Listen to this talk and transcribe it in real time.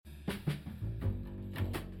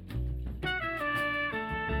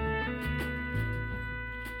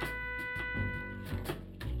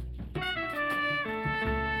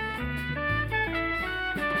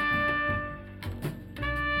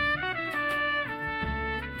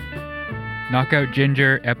Knockout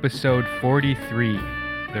Ginger, episode 43,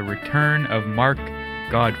 The Return of Mark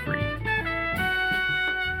Godfrey.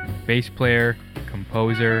 Bass player,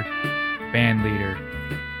 composer, band leader,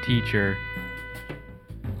 teacher,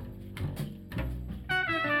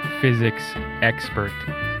 physics expert.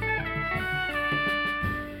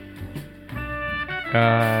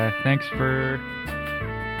 Thanks for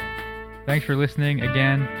listening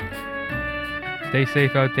again. Stay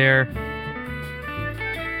safe out there.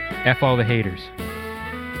 F all the haters.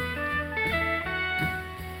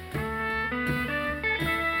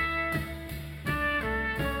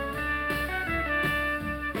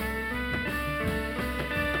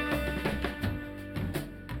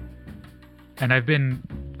 And I'm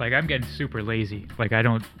getting super lazy. I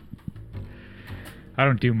don't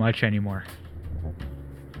do much anymore.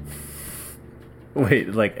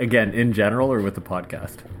 Wait, again, in general or with the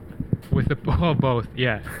podcast? With both,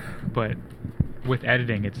 yeah. But with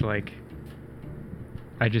editing, it's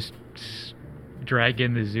I just drag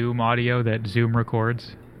in the Zoom audio that Zoom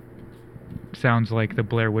records. Sounds like the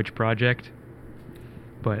Blair Witch Project,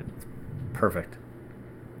 but perfect.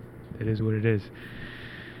 It is what it is.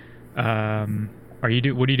 What are you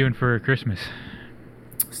doing for Christmas?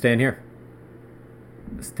 Staying here.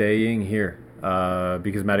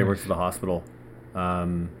 Because Maddie works at the hospital.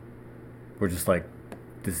 We're just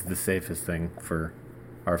this is the safest thing for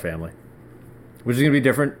our family, which is going to be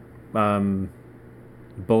different.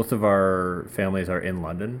 Both of our families are in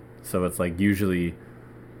London, so it's usually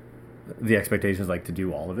the expectation is to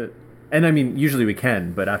do all of it. And I mean, usually we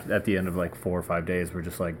can, but at the end of 4 or 5 days, we're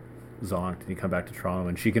just zonked, and you come back to Toronto,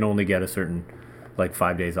 and she can only get a certain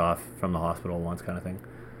 5 days off from the hospital once, kind of thing.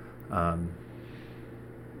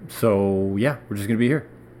 So yeah, we're just gonna be here.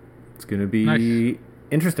 It's gonna be nice.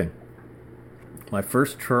 Interesting. My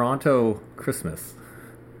first Toronto Christmas.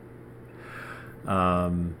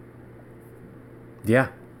 Yeah,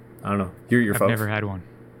 I don't know. Your folks. I've never had one.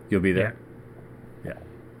 You'll be there.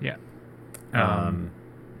 Yeah.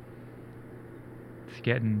 It's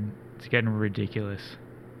getting ridiculous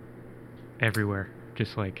everywhere.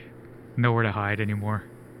 Just nowhere to hide anymore.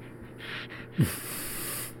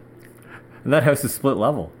 And that house is split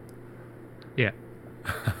level. Yeah.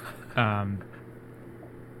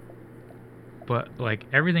 But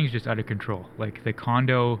everything's just out of control. The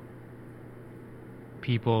condo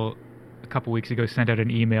people a couple weeks ago sent out an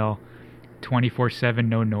email, 24/7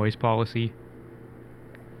 no noise policy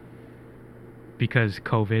because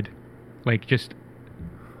COVID.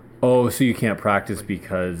 Oh, so you can't practice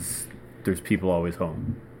because there's people always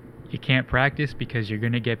home. You can't practice because you're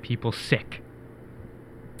going to get people sick.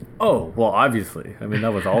 Oh, well, obviously. I mean,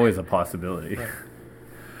 that was always a possibility. Right.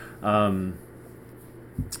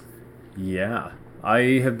 Yeah.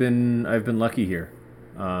 I've been lucky here.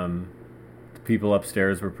 The people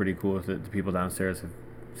upstairs were pretty cool with it. The people downstairs have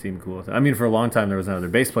seemed cool with it. I mean, for a long time there was another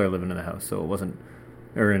bass player living in the house, so it wasn't,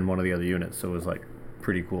 or in one of the other units, so it was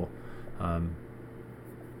pretty cool.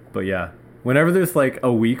 But yeah, whenever there's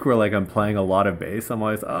a week where I'm playing a lot of bass, I'm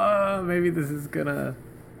always, maybe this is gonna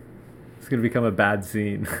become a bad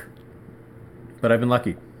scene. But I've been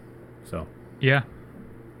lucky, so yeah.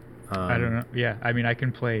 I don't know. Yeah, I mean, I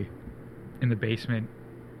can play in the basement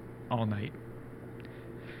all night,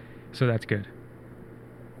 so that's good.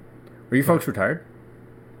 Are you folks retired?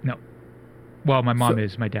 No. Well, my mom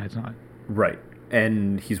is. My dad's not. Right,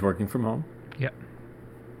 and he's working from home. Yeah.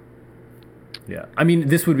 Yeah, I mean,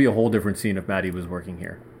 this would be a whole different scene if Maddie was working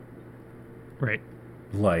here. Right.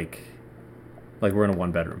 We're in a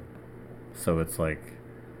 1-bedroom, so it's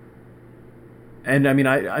and I mean,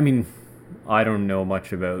 I don't know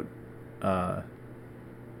much about. I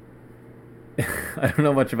don't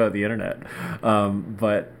know much about the internet,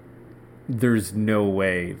 but there's no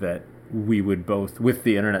way that we would both, with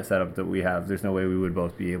the internet setup that we have, there's no way we would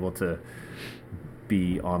both be able to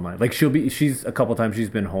be online. She's a couple times she's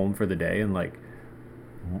been home for the day and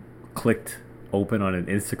clicked open on an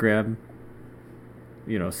Instagram,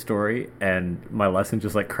 story, and my lesson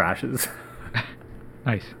just crashes.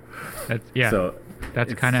 Nice. That's yeah. So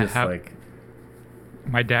that's kind of how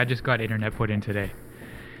my dad just got internet put in today.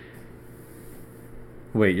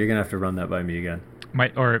 Wait, you're gonna have to run that by me again.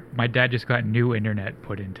 My dad just got new internet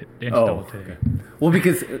installed today. Okay. Well,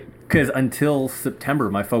 because until September,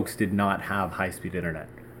 my folks did not have high-speed internet.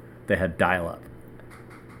 They had dial-up.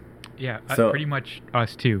 Yeah, so, pretty much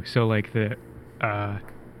us too. So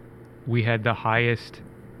we had the highest,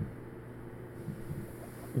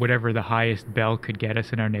 whatever the highest bell could get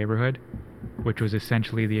us in our neighborhood, which was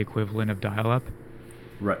essentially the equivalent of dial-up.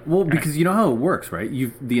 Right. Well, because you know how it works, right?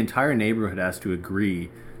 The entire neighborhood has to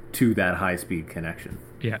agree to that high-speed connection.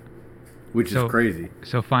 Yeah. which is crazy.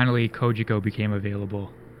 So finally, Kojiko became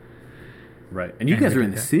available. Right, and you guys are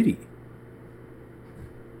in the city.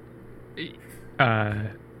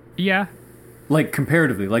 Yeah. Like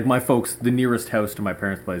comparatively, like my folks, the nearest house to my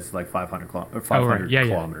parents' place is like 500 kilometers. Yeah.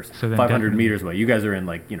 So 500 meters away. You guys are in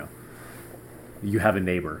like, you have a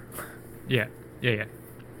neighbor. Yeah.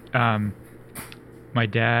 My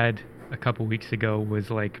dad a couple weeks ago was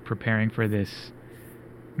like preparing for this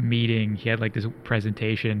meeting. He had like this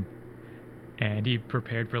presentation, and he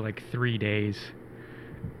prepared for like 3 days,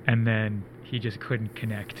 and then he just couldn't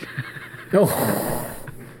connect. Oh.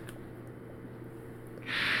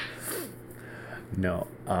 No.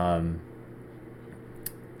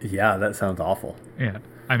 Yeah, that sounds awful. Yeah.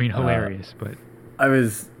 I mean, hilarious, but I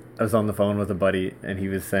was on the phone with a buddy, and he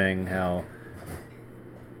was saying how,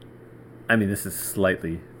 I mean, this is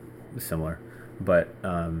slightly similar, but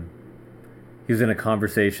he was in a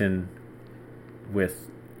conversation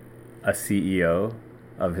with a CEO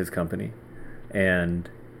of his company, and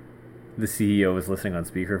the CEO was listening on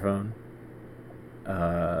speakerphone,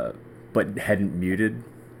 but hadn't muted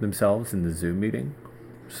themselves in the Zoom meeting.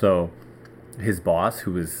 So his boss,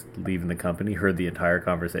 who was leaving the company, heard the entire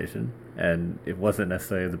conversation, and it wasn't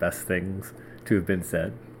necessarily the best things to have been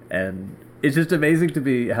said. And it's just amazing to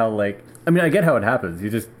me how, like, I mean, I get how it happens.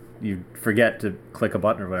 You forget to click a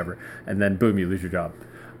button or whatever, and then boom, you lose your job.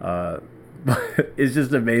 But it's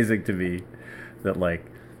just amazing to me that, like,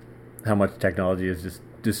 how much technology is just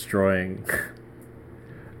destroying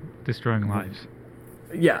lives.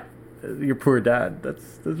 Yeah, your poor dad.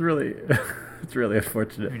 That's really it's really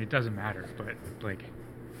unfortunate. I mean, it doesn't matter, but like,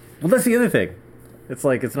 well, that's the other thing. It's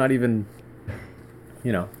like it's not even,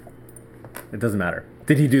 it doesn't matter.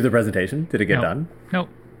 Did he do the presentation? Did it get done? No.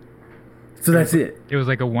 So that's it. It was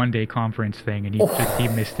like a one-day conference thing, and he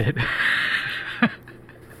missed it.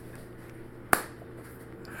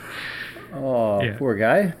 Oh, yeah. Poor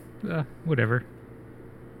guy. Whatever.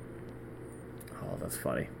 Oh, that's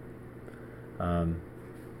funny.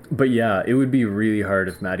 But yeah, it would be really hard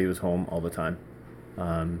if Maddie was home all the time.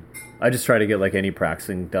 I just try to get like any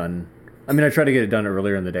practicing done. I mean, I try to get it done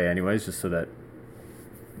earlier in the day anyways, just so that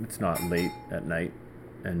it's not late at night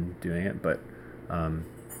and doing it. But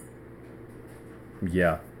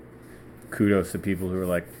yeah, kudos to people who are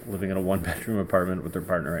like living in a 1-bedroom apartment with their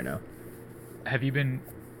partner right now.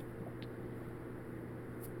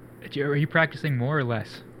 Are you practicing more or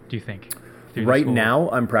less, do you think? Right now,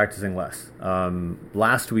 I'm practicing less.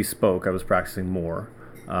 Last we spoke, I was practicing more.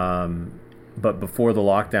 But before the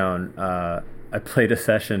lockdown, I played a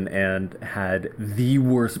session and had the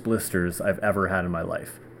worst blisters I've ever had in my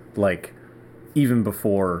life. Like, even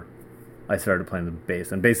before I started playing the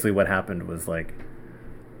bass. And basically what happened was, like,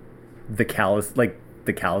 the calluses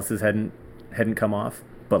hadn't come off,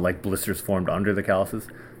 but, like, blisters formed under the calluses.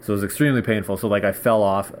 So it was extremely painful. So, like, I fell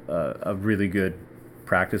off a really good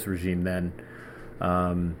practice regime then,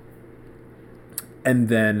 and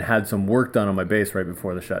then had some work done on my bass right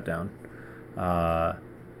before the shutdown,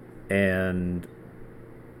 and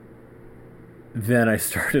then I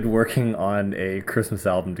started working on a Christmas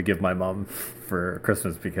album to give my mom for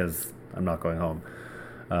Christmas because I'm not going home.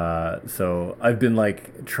 So I've been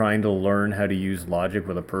like trying to learn how to use Logic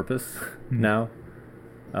with a purpose now.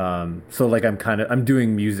 So like I'm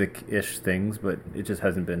doing music-ish things, but it just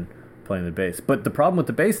hasn't been playing the bass. But the problem with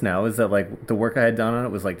the bass now is that like the work I had done on it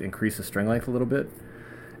was like to increase the string length a little bit,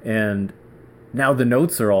 and now the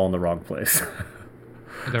notes are all in the wrong place.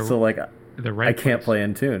 So like I can't play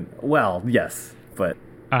in tune. Well, yes, but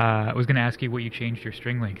I was going to ask you what you changed your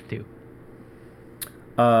string length to.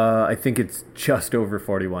 I think it's just over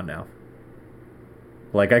 41 now.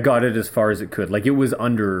 Like I got it as far as it could. Like it was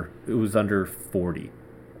under 40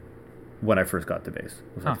 when I first got the bass.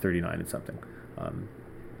 It was like 39 and something.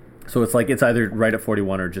 So it's like it's either right at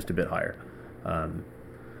 41 or just a bit higher.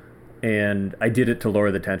 And I did it to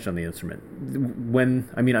lower the tension on the instrument.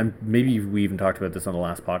 Maybe we even talked about this on the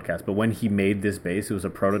last podcast, but when he made this bass, it was a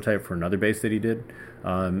prototype for another bass that he did,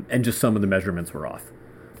 and just some of the measurements were off.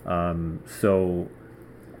 So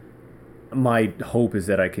my hope is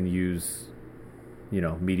that I can use,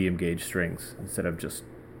 medium gauge strings instead of just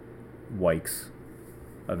wikes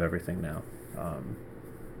of everything now.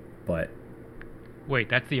 But wait,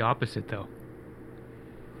 that's the opposite though.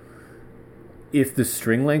 If the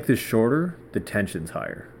string length is shorter, the tension's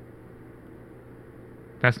higher.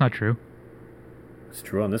 That's not true. It's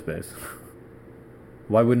true on this bass.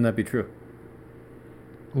 Why wouldn't that be true?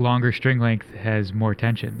 Longer string length has more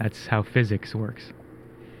tension. That's how physics works.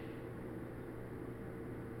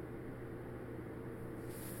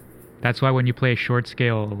 That's why when you play a short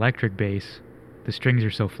scale electric bass, the strings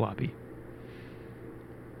are so floppy.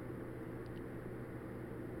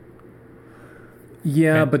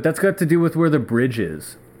 Yeah, And but that's got to do with where the bridge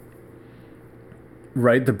is,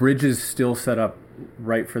 right? The bridge is still set up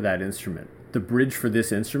right for that instrument. The bridge for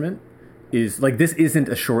this instrument is like, this isn't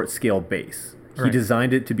a short scale bass. He Right.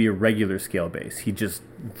 designed it to be a regular scale bass. He just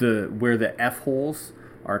where the F holes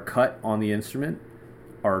are cut on the instrument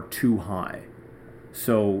are too high.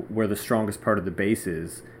 So where the strongest part of the bass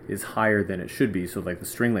is higher than it should be. So like the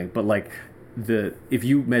string length, but like if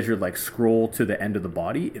you measure like scroll to the end of the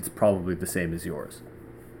body, it's probably the same as yours.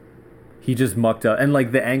 He just mucked up, and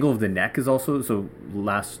like the angle of the neck is also, so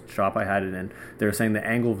last shop I had it in, they were saying the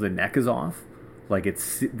angle of the neck is off. Like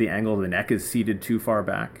the angle of the neck is seated too far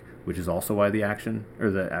back, which is also why the action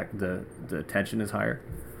or the tension is higher.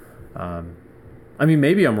 I mean,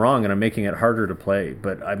 maybe I'm wrong and I'm making it harder to play,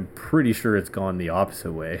 but I'm pretty sure it's gone the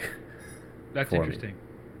opposite way. that's for me. interesting.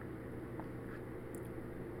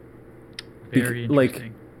 Very Like,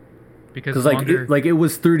 interesting. Because Because longer, it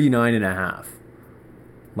was 39 and a half,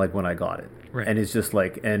 like when I got it. Right. And it's just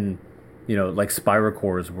like, and you know, like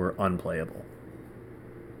Spirocores were unplayable.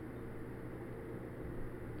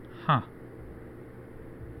 huh?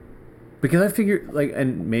 Because I figure, like,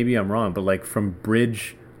 and maybe I'm wrong, but like from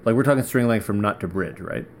bridge, like we're talking string length from nut to bridge,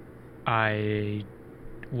 right?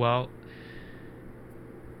 Well,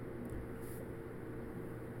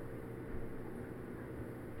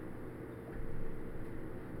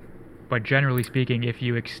 but generally speaking, if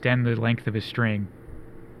you extend the length of a string,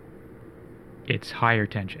 it's higher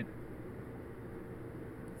tension.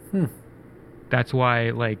 That's why,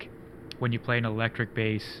 like, when you play an electric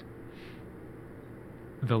bass,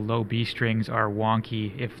 the low B strings are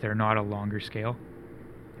wonky if they're not a longer scale.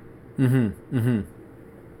 But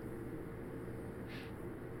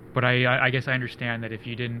I guess I understand that if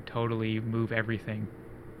you didn't totally move everything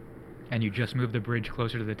and you just move the bridge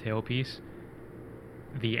closer to the tailpiece,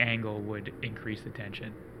 the angle would increase the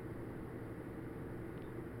tension.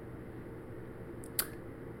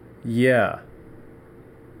 Yeah.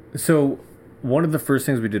 So one of the first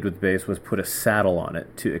things we did with bass was put a saddle on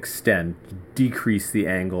it to extend, decrease the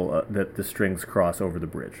angle that the strings cross over the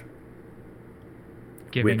bridge.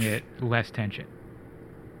 Giving it less tension.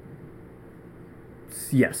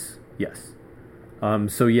 Yes.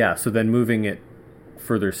 So then moving it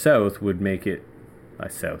further south would make it,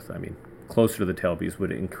 closer to the tailpiece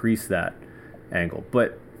would increase that angle.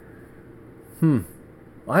 But,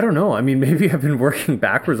 I don't know. I mean, maybe I've been working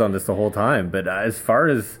backwards on this the whole time, but as far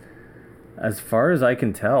as I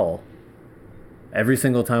can tell, every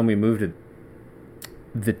single time we moved it,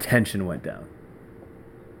 the tension went down.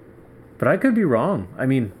 But I could be wrong. I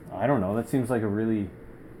mean, I don't know. That seems like a really...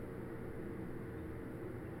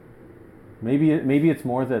 Maybe it's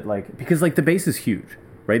more that, like, because like the bass is huge,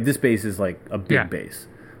 right? This bass is like a big bass.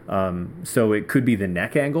 So it could be the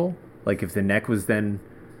neck angle. Like if the neck was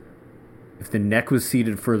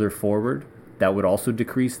seated further forward, that would also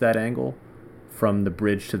decrease that angle from the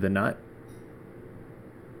bridge to the nut.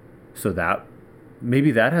 So that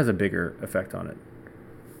maybe that has a bigger effect on it.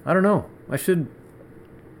 I don't know. I should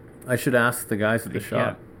ask the guys at the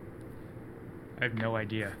shop. I have no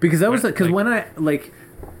idea. Because that was because when I like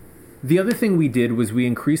the other thing we did was we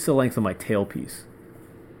increased the length of my tailpiece.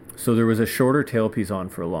 So there was a shorter tailpiece on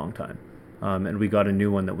for a long time, and we got a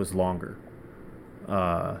new one that was longer.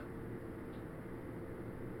 I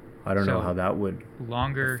don't know how that would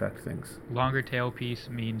affect things. Longer tailpiece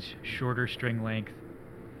means shorter string length.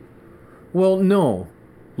 Well, no.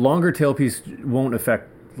 Longer tailpiece won't affect,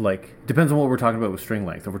 like, depends on what we're talking about with string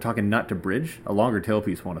length. If we're talking nut to bridge, a longer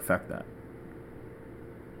tailpiece won't affect that.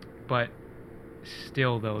 But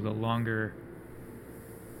still, though, the longer...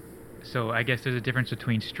 So I guess there's a difference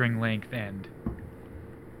between string length and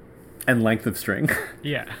length of string.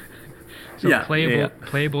 Yeah. So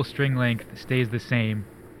playable string length stays the same,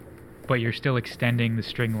 but you're still extending the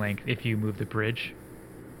string length if you move the bridge.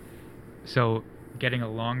 So getting a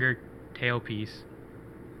longer tailpiece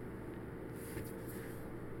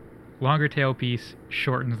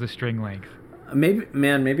shortens the string length. Maybe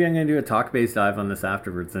I'm gonna do a talk based dive on this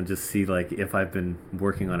afterwards and just see like if I've been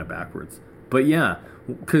working on it backwards. But yeah,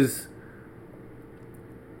 because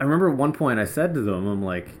I remember at one point I said to them, I'm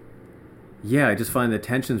like, yeah, I just find the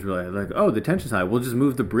tension's really like, oh, the tension's high. We'll just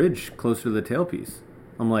move the bridge closer to the tailpiece.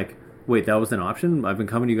 I'm like, wait, that was an option? I've been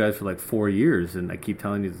coming to you guys for like 4 years, and I keep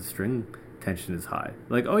telling you the string tension is high.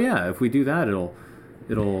 Like, oh yeah, if we do that, it'll.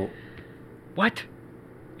 What?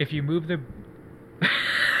 If you move the.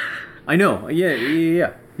 I know.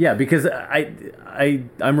 Yeah. Because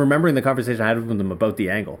I'm remembering the conversation I had with them about the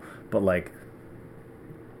angle, but like.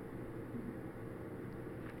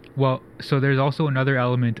 Well, so there's also another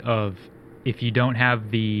element of if you don't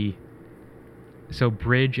have the So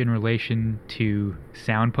bridge in relation to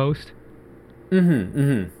sound post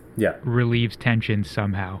Yeah. relieves tension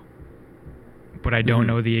somehow. But I don't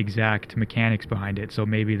know the exact mechanics behind it, so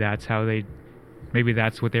maybe that's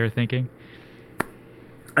what they were thinking.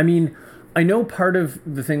 I mean, I know part of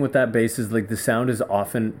the thing with that bass is like the sound is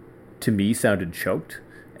often, to me, sounded choked,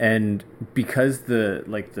 and because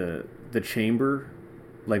the chamber,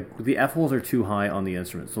 like the F holes are too high on the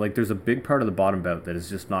instrument, so like there's a big part of the bottom bout that is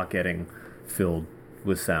just not getting filled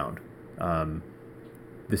with sound,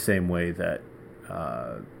 the same way that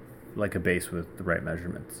like a bass with the right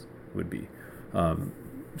measurements would be.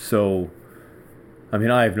 So, I mean,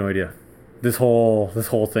 I have no idea. This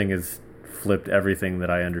whole thing has flipped everything that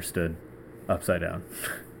I understood upside down.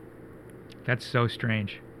 That's so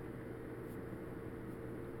strange.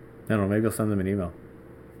 I don't know, maybe I'll send them an email.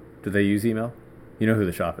 Do they use email? You know who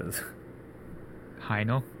the shop is.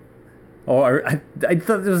 Heinel? Oh, I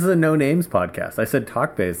thought this was a no names podcast. I said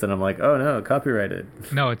talk based, and I'm like, oh no, copyrighted.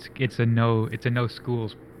 No, it's a no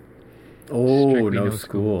schools. Oh, Strictly no no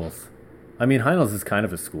schools. I mean, Heinel's is kind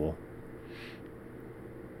of a school.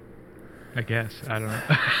 I guess. I don't know.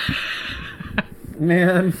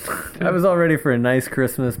 Man, I was all ready for a nice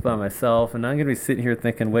Christmas by myself, and now I'm going to be sitting here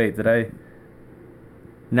thinking, wait, did I...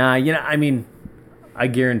 Nah, I mean, I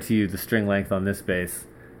guarantee you the string length on this bass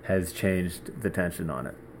has changed the tension on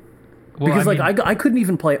it. Well, because, I couldn't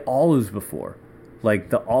even play olives before.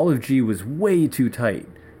 Like, the olive G was way too tight.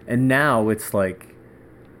 And now it's passable.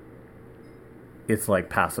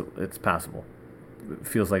 It's passable. It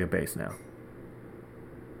feels like a bass now.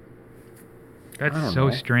 That's so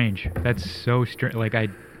strange. That's so strange. Like,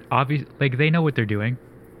 they know what they're doing.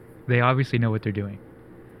 They obviously know what they're doing.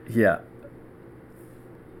 Yeah.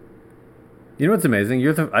 You know what's amazing?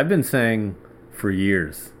 I've been saying for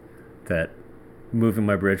years that moving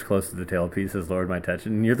my bridge close to the tailpiece has lowered my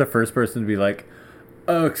tension, and you're the first person to be like,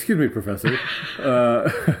 excuse me, Professor.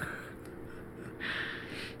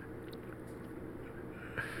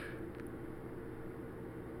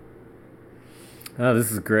 Oh,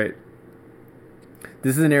 this is great.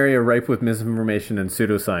 This is an area ripe with misinformation and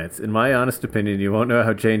pseudoscience. In my honest opinion, you won't know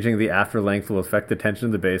how changing the after length will affect the tension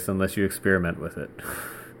of the bass unless you experiment with it.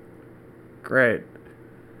 Great.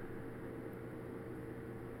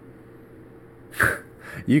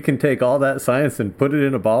 You can take all that science and put it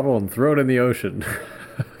in a bottle and throw it in the ocean.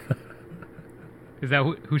 Is that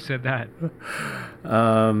who said that?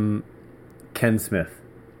 Ken Smith.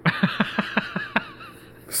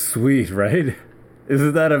 Sweet, right?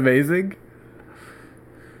 Isn't that amazing?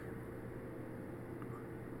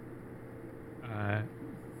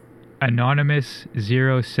 Anonymous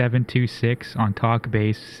 0726 on Talk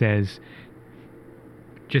Bass says,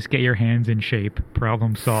 just get your hands in shape.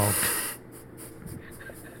 Problem solved.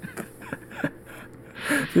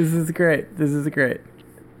 This is great. This is great.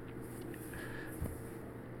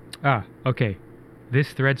 Okay.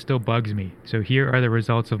 This thread still bugs me. So here are the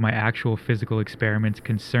results of my actual physical experiments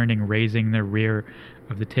concerning raising the rear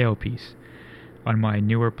of the tailpiece. On my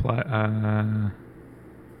newer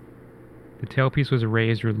the tailpiece was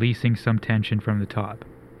raised, releasing some tension from the top.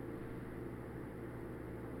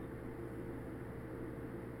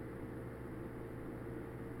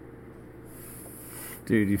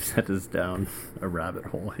 Dude, you've set us down a rabbit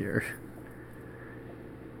hole here.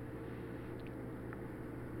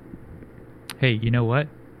 Hey, you know what?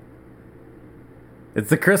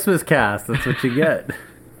 It's a Christmas cast. That's what you get.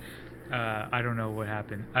 I don't know what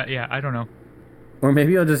happened. Yeah, I don't know. Or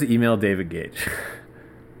maybe I'll just email David Gage.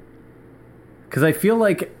 Because I feel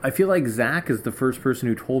like Zach is the first person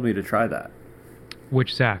who told me to try that.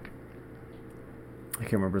 Which Zach? I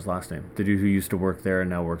can't remember his last name. The dude who used to work there and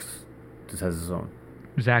now just has his own.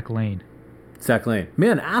 Zach Lane. Zach Lane.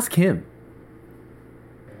 Man, ask him.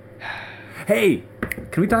 Hey,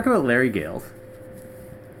 can we talk about Larry Gales?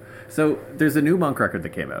 So there's a new Monk record that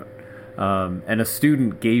came out, and a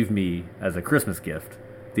student gave me as a Christmas gift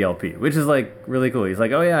the LP, which is like really cool. He's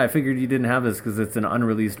like, "Oh yeah, I figured you didn't have this because it's an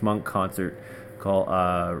unreleased Monk concert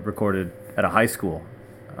recorded at a high school.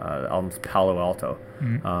 Album's Palo Alto,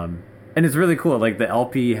 and it's really cool. Like the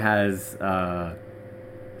LP has, so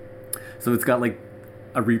it's got like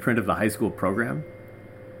a reprint of the high school program,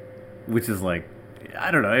 which is like,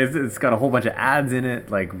 I don't know, it's got a whole bunch of ads in it,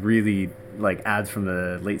 like really like ads from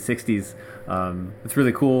the late 60s. It's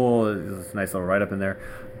really cool. There's a nice little write-up in there.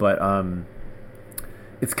 But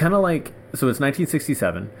it's kind of like, so it's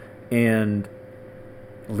 1967, and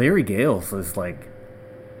Larry Gales is like,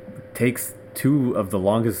 takes two of the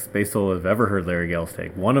longest bass solo I've ever heard Larry Gales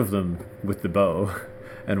take. One of them with the bow,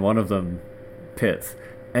 and one of them pits.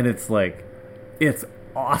 And it's like, it's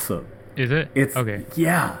awesome. Is it? It's okay.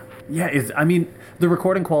 Yeah. Yeah, I mean, the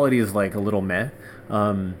recording quality is like a little meh,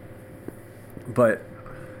 but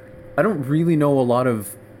I don't really know a lot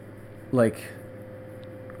of like.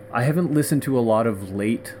 I haven't listened to a lot of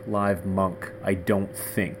late live Monk. I don't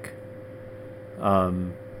think.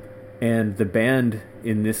 And the band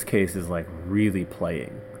in this case is like really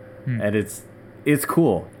playing, and it's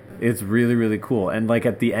cool. It's really really cool. And like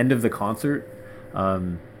at the end of the concert,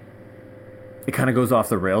 it kind of goes off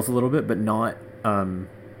the rails a little bit, but not in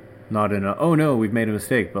a oh no we've made a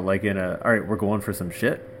mistake, but like in a all right we're going for some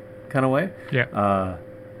shit kind of way. Yeah.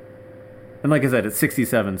 And like I said, it's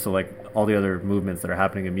 67, so like all the other movements that are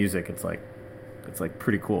happening in music, it's like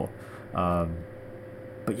pretty cool. But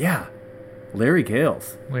yeah, Larry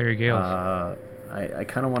Gales. Larry Gales. I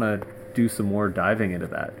kind of want to do some more diving into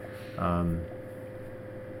that.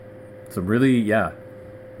 Some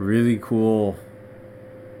really cool,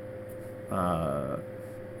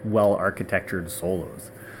 well architectured solos.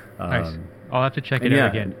 Nice. I'll have to check it out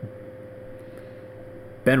again.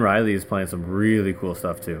 Ben Reilly is playing some really cool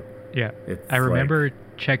stuff too. Yeah, I remember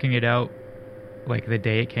checking it out like the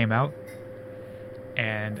day it came out,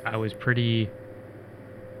 and I was pretty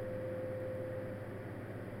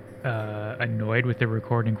annoyed with the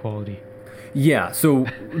recording quality. Yeah, so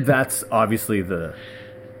that's obviously I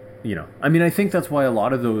mean, I think that's why a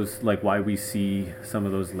lot of those, like why we see some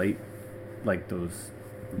of those late, like those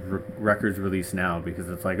records released now, because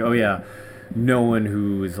it's like, oh yeah, no one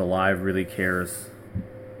who is alive really cares,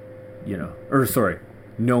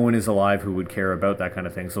 no one is alive who would care about that kind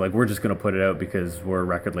of thing. So like, we're just going to put it out because we're a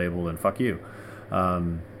record label and fuck you.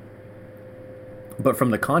 But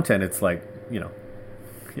from the content, it's like,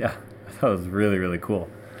 yeah, I thought it was really, really cool.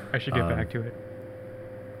 I should get back to it.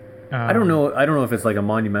 I don't know if it's like a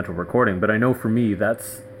monumental recording, but I know for me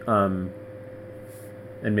that's, and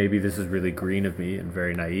maybe this is really green of me and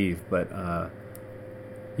very naive, but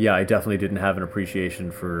yeah, I definitely didn't have an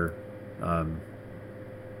appreciation for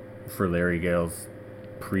Larry Gales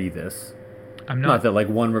pre this. I'm not that like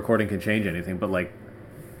one recording can change anything, but like,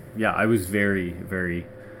 yeah, I was very, very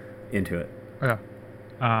into it. Yeah.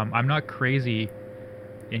 I'm not crazy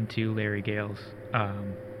into Larry Gales. I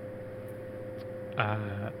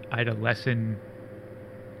had a lesson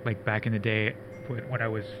like back in the day when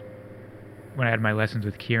I had my lessons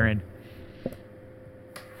with Kieran.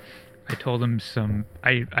 I told him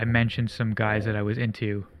I mentioned some guys that I was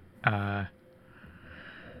into.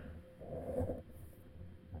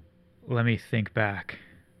 Let me think back.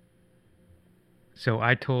 So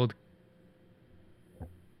I told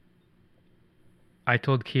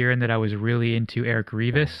Kieran that I was really into Eric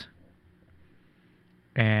Revis,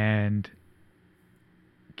 and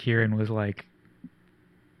Kieran was like,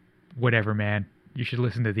 whatever, man, you should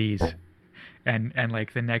listen to these. And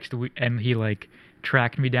like the next week, and he like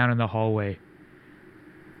tracked me down in the hallway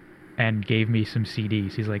and gave me some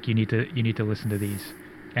CDs. He's like, you need to listen to these.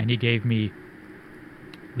 And he gave me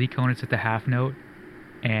Lee Konitz at the Half Note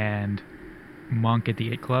and Monk at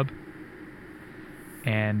the 8 Club.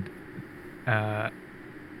 And that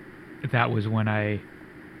was when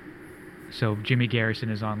so Jimmy Garrison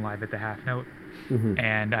is on Live at the Half Note. Mm-hmm.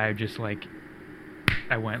 And I just like,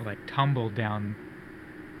 I went like tumbled down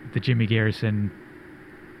the Jimmy Garrison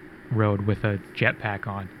road with a jetpack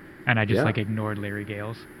on, and I just like ignored Larry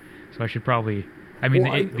Gales. So I should probably, I mean,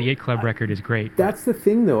 the 8 Club record is great. That's the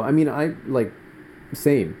thing though. I mean, I like,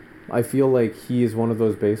 same. I feel like he is one of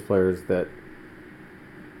those bass players that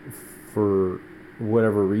for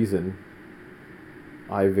whatever reason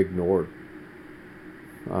I've ignored.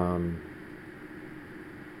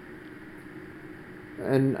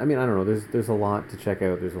 And I mean, I don't know. There's a lot to check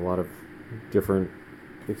out. There's a lot of different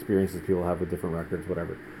experiences people have with different records,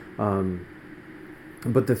 whatever.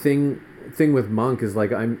 But the thing with Monk is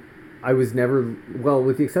like I was never, well,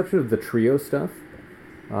 with the exception of the trio stuff.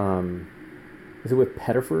 Is it with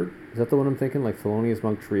Pettiford? Is that the one I'm thinking? Like Thelonious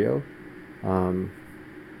Monk Trio? I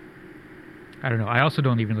don't know. I also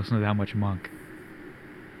don't even listen to that much Monk.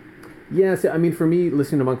 Yes, I mean, for me,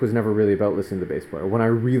 listening to Monk was never really about listening to the bass player. When I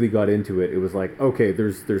really got into it, it was like, okay,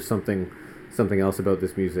 there's something else about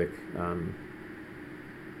this music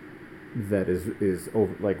that is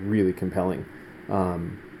like really compelling.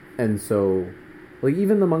 And so, like,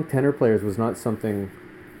 even the Monk tenor players was not something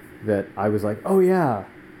that I was like, oh yeah,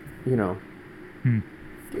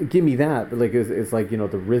 give me that. But like, it's like, the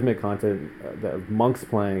rhythmic content that Monk's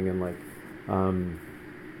playing and like,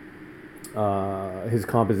 his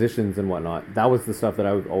compositions and whatnot. That was the stuff that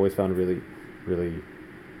I always found really, really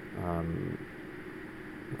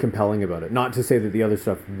compelling about it. Not to say that the other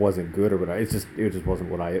stuff wasn't good or whatever. It just wasn't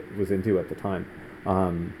what I was into at the time.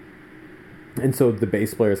 And so the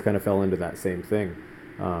bass players kind of fell into that same thing.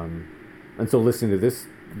 And so listening to this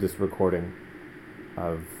recording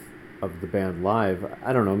of the band live,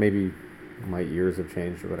 I don't know, maybe my ears have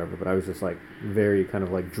changed or whatever, but I was just like very kind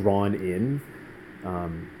of like drawn in.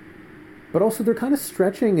 But also they're kind of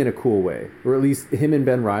stretching in a cool way, or at least him and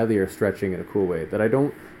Ben Riley are stretching in a cool way that I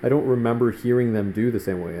don't remember hearing them do the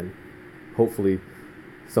same way. And hopefully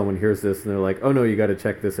someone hears this and they're like, oh no, you got to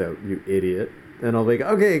check this out, you idiot. And I'll be like,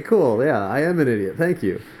 okay, cool. Yeah, I am an idiot. Thank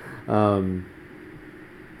you.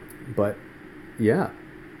 But yeah,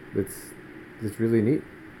 it's really neat.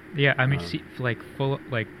 Yeah, I mean, like full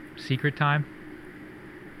like Secret Time.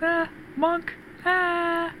 Monk.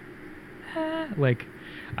 Like,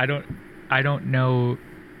 I don't know.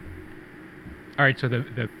 All right, so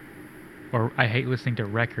or I hate listening to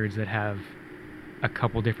records that have a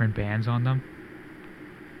couple different bands on them.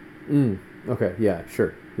 Okay. Yeah.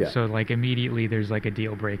 Sure. Yeah. So like immediately there's like a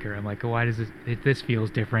deal breaker. I'm like, why does this feels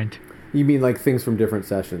different? You mean like things from different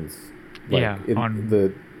sessions? Like yeah.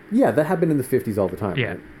 That happened in the 50s all the time.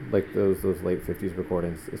 Yeah. Right? Like those late 50s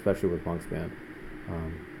recordings, especially with Monk's band.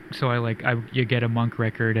 So you get a Monk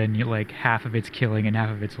record and you like half of it's killing and half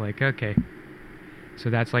of it's like, okay. So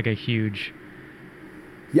that's like a huge.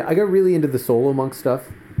 Yeah, I got really into the solo Monk stuff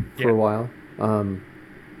for a while.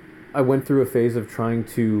 I went through a phase of trying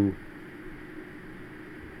to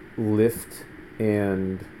lift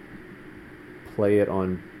and play it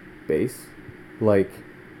on bass, like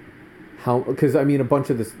because I mean a bunch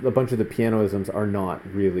of the pianoisms are not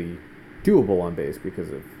really doable on bass because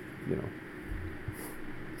of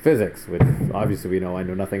physics, which obviously we know I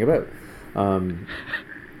know nothing about.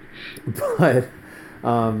 But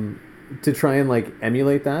to try and like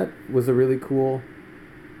emulate that was a really cool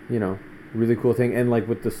thing. And like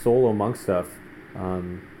with the solo Monk stuff,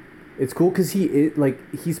 it's cool because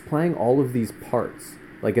he's playing all of these parts,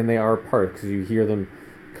 like, and they are parts because you hear them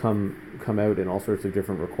come out in all sorts of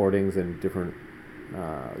different recordings and different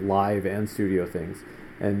live and studio things.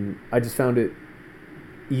 And I just found it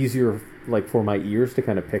easier, like, for my ears to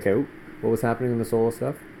kind of pick out what was happening in the solo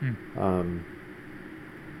stuff. And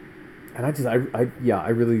I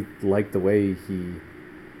really like the way he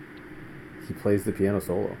plays the piano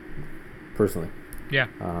solo, personally. Yeah.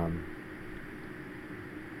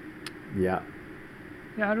 Yeah.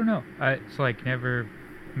 Yeah, I don't know. It's like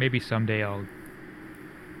maybe someday I'll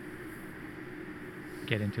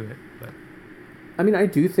get into it, but I mean, I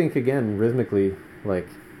do think, again, rhythmically, like,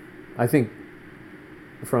 I think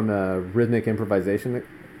from a rhythmic improvisation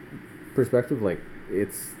perspective, like,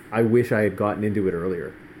 I wish I had gotten into it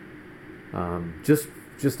earlier.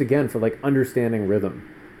 Just again, for like understanding rhythm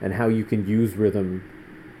and how you can use rhythm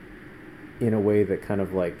in a way that kind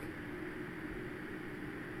of like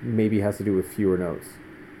maybe has to do with fewer notes,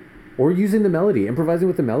 or using the melody, improvising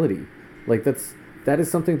with the melody. Like that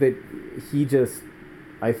is something that he just,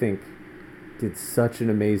 I think, did such an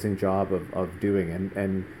amazing job of doing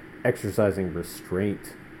and exercising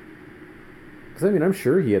restraint. Because I mean, I'm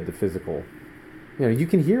sure he had the physical, you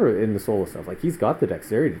can hear it in the solo stuff. Like, he's got the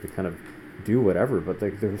dexterity to kind of do whatever, but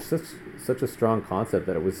like there was such a strong concept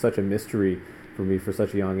that it was such a mystery for me for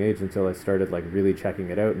such a young age until I started like really checking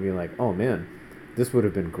it out and being like, oh man, this would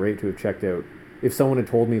have been great to have checked out if someone had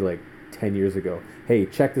told me like 10 years ago, hey,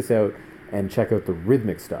 check this out and check out the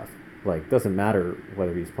rhythmic stuff. Like, doesn't matter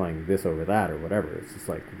whether he's playing this over that or whatever. It's just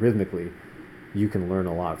like rhythmically you can learn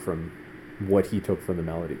a lot from what he took from the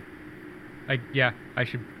melody. I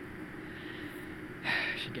should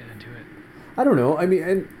get into it. I don't know. I mean,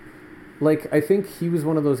 and like, I think he was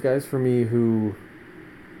one of those guys for me who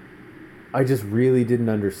I just really didn't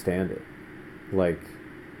understand it. Like,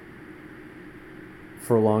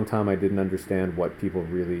 for a long time, I didn't understand what people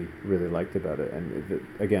really, really liked about it. And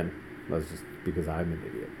again, that's just because I'm an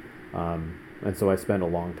idiot. And so I spent a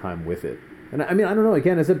long time with it. And I mean, I don't know,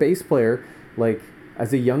 again, as a bass player, like,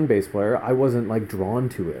 as a young bass player, I wasn't like drawn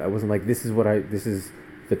to it. I wasn't like, this is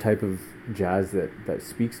the type of jazz that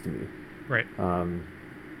speaks to me. Right.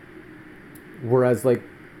 Whereas like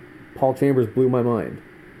Paul Chambers blew my mind,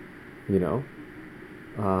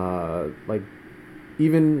 like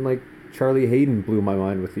even like Charlie Hayden blew my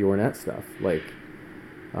mind with the Ornette stuff. Like,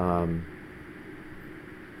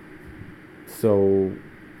 so,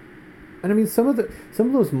 and I mean, some of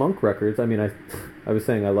those Monk records, I mean, I was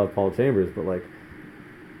saying I love Paul Chambers, but like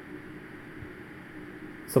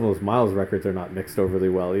some of those Miles records are not mixed overly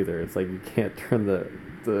well either. It's like you can't turn the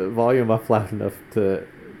volume up loud enough to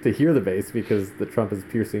hear the bass because the trumpet is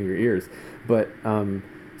piercing your ears. But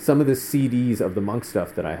some of the CDs of the Monk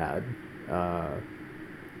stuff that I had,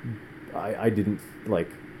 I didn't like.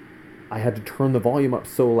 I had to turn the volume up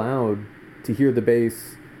so loud to hear the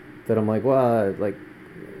bass that I'm like, well, like,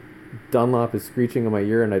 Dunlop is screeching in my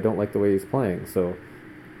ear, and I don't like the way he's playing. So,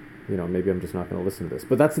 maybe I'm just not going to listen to this.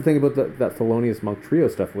 But that's the thing about that Thelonious Monk Trio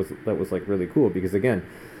stuff was like really cool, because again,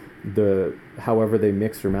 however they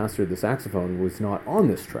mixed or mastered the saxophone was not on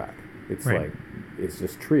this track. It's Right. like it's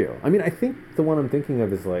just trio. I mean, I think the one I'm thinking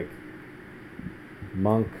of is like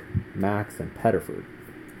Monk, Max, and Pettiford.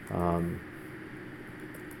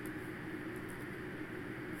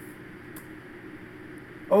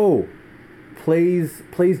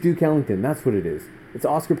 Plays Duke Ellington. That's what it is. It's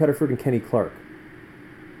Oscar Pettiford and Kenny Clark.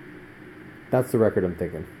 That's the record I'm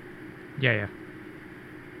thinking. Yeah.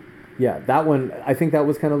 Yeah, that one. I think that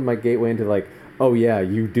was kind of my gateway into like, oh yeah,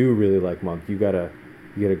 you do really like Monk. You gotta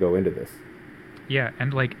go into this. Yeah,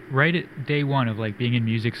 and like right at day one of like being in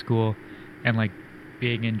music school, and like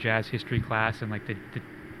being in jazz history class, and like the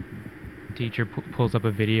teacher pulls up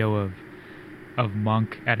a video of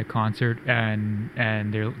Monk at a concert, and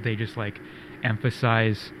they just like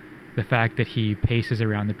emphasize the fact that he paces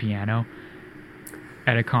around the piano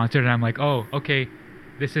at a concert, and I'm like, oh, okay,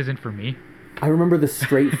 this isn't for me. I remember the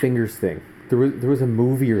straight fingers thing. There was a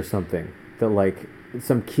movie or something that like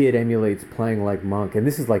some kid emulates playing like Monk, and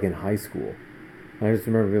this is like in high school. And I just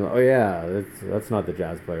remember being like, oh yeah, that's not the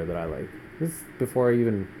jazz player that I like. This is before I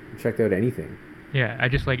even checked out anything. Yeah, I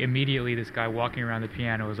just like immediately this guy walking around the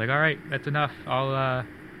piano was like, all right, that's enough. I'll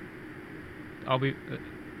be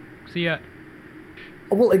see ya.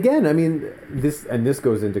 Well, again, I mean, this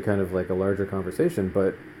goes into kind of like a larger conversation,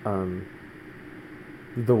 but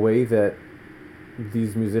the way that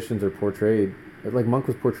these musicians are portrayed, like Monk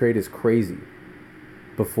was portrayed as crazy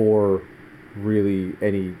before really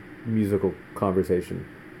any musical conversation.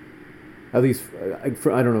 At least, I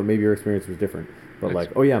don't know, maybe your experience was different, but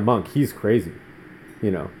like, oh yeah, Monk, he's crazy,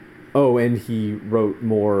 Oh, and he wrote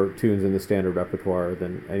more tunes in the standard repertoire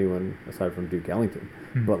than anyone aside from Duke Ellington.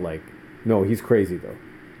 Hmm. But like, no, he's crazy though.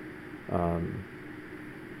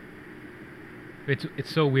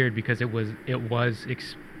 It's so weird because he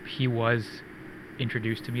was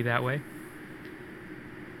introduced to me that way,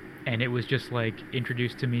 and it was just like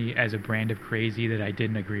introduced to me as a brand of crazy that I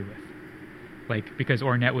didn't agree with, like because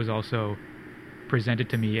Ornette was also presented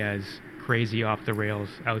to me as crazy off the rails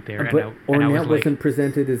out there, but Ornette wasn't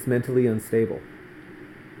presented as mentally unstable,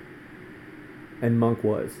 and Monk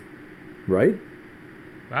was, right?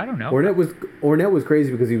 I don't know. Ornette was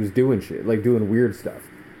crazy because he was doing shit, like doing weird stuff,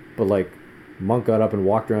 but like Monk got up and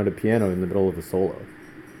walked around a piano in the middle of a solo.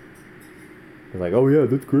 I was like, oh yeah,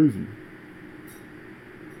 that's crazy.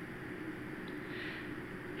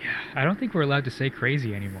 Yeah, I don't think we're allowed to say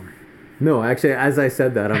crazy anymore. No, actually, as I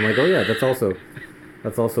said that, I'm like, oh yeah, that's also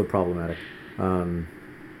problematic.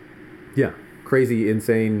 Yeah, crazy,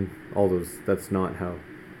 insane, all those. That's not how.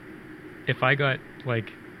 If I got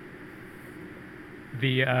like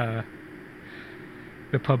the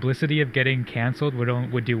publicity of getting canceled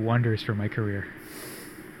would do wonders for my career.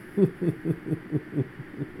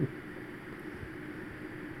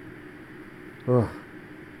 Oh.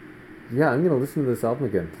 Yeah, I'm gonna listen to this album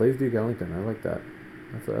again. Plays Duke Ellington. I like that.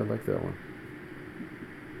 I like that one.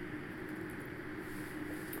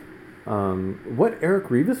 What Eric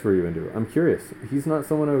Revis were you into? I'm curious. He's not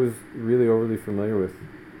someone I was really overly familiar with.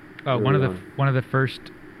 One of the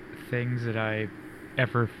first things that I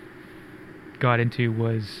ever got into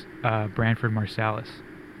was Branford Marsalis.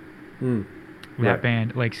 That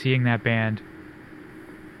band, like seeing that band.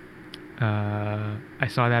 I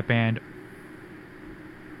saw that band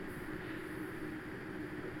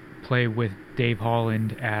play with Dave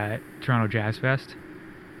Holland at Toronto Jazz Fest,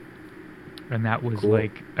 and that was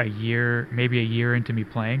like maybe a year into me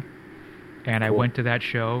playing, and I went to that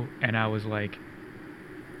show, and I was like,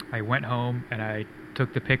 I went home and I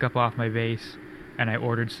took the pickup off my bass and I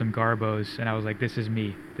ordered some Garbos, and I was like, this is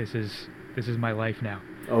me, this is my life now.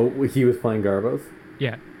 Oh, he was playing Garbos?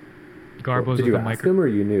 Yeah, Garbos. Did you ask him, or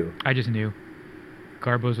you knew? I just knew.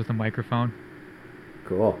 Garbos with a microphone.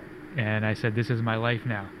 Cool. And I said, this is my life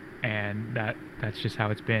now. And that's just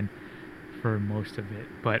how it's been for most of it.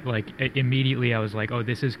 But like immediately I was like, oh,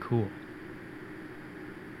 this is cool.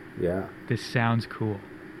 Yeah. This sounds cool.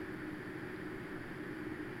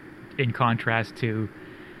 In contrast to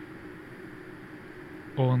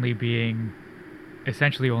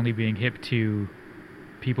essentially only being hip to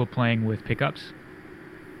people playing with pickups.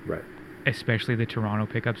 Right. Especially the Toronto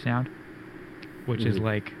pickup sound, which is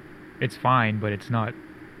like, it's fine, but it's not.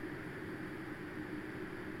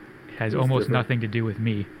 It has almost nothing to do with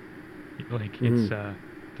me. Like it's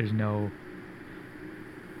there's no.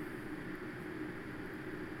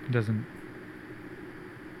 It doesn't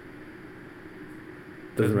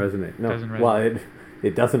resonate. No. Doesn't resonate. Well,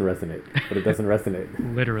 it doesn't resonate, but it doesn't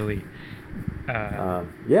resonate. Literally.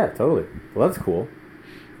 Yeah, totally. Well, that's cool.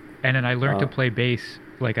 And then I learned to Uh, play bass.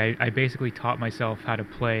 Like I basically taught myself how to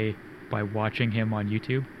play by watching him on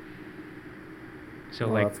YouTube. So oh,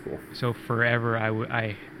 like, that's cool. so forever I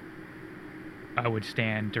would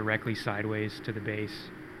stand directly sideways to the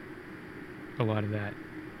bass. A lot of that,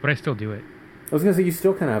 but I still do it. I was gonna say you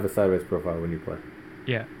still kind of have a sideways profile when you play.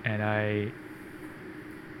 Yeah, and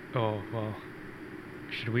oh well.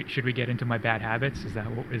 Should we get into my bad habits? Is that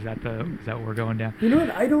what we're going down? You know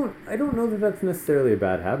what? I don't know that that's necessarily a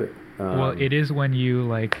bad habit. Well, it is when you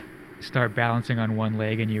like start balancing on one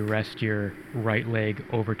leg and you rest your right leg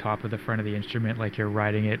over top of the front of the instrument like you're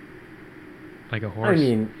riding it like a horse. I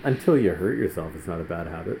mean, until you hurt yourself, it's not a bad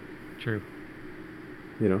habit. True.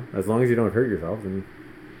 You know, as long as you don't hurt yourself, then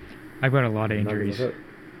I've got a lot of not gonna injuries. hurt.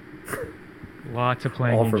 Lots of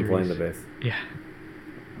playing All injuries. from playing the bass. Yeah.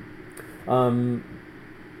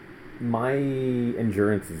 My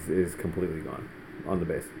endurance is completely gone on the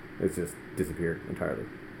bass. It's just disappeared entirely.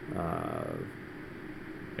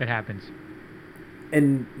 It happens.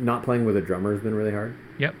 And not playing with a drummer has been really hard.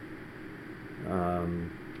 Yep.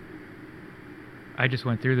 I just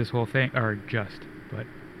went through this whole thing, but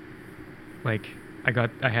like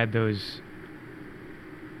I had those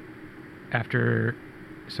after,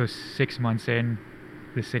 so 6 months in,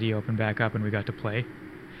 the city opened back up and we got to play.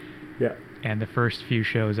 Yeah. And the first few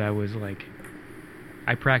shows I was like,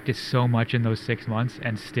 I practiced so much in those 6 months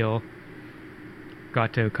and still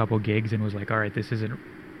got to a couple gigs and was like, all right, this isn't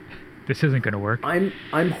going to work.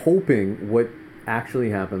 I'm hoping what actually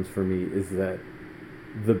happens for me is that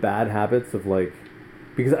the bad habits of like,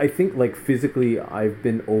 because I think like physically I've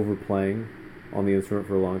been overplaying on the instrument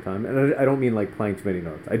for a long time, and I don't mean like playing too many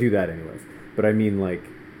notes. I do that anyways, but I mean like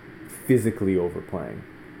physically overplaying,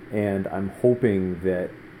 and I'm hoping that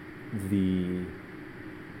the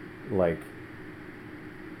like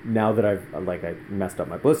now that I messed up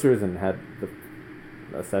my blisters and had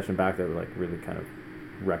a session back that like really kind of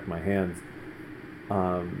wrecked my hands.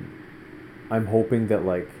 I'm hoping that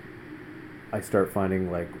like I start finding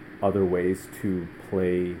like other ways to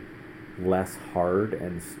play less hard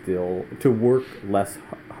and still to work less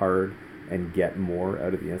hard and get more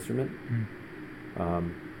out of the instrument.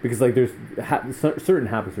 Because like there's certain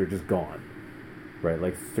habits are just gone, right?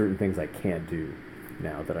 Like certain things I can't do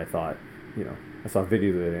now that I thought, you know, I saw a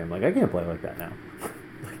video the other day. I'm like, I can't play like that now,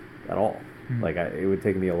 like, at all. Like it would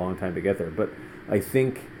take me a long time to get there. But I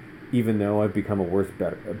think even though I've become a worse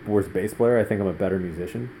bass player, I think I'm a better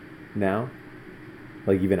musician now.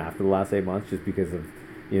 Like even after the last 8 months, just because of,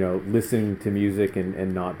 you know, listening to music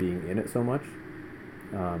and not being in it so much.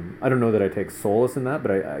 I don't know that I take solace in that,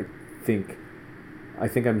 but I think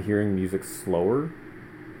I'm hearing music slower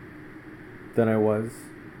than I was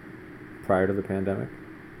prior to the pandemic.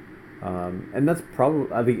 And that's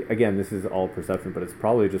probably, I think, again, this is all perception, but it's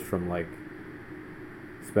probably just from like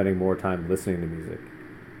spending more time listening to music.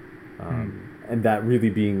 And that really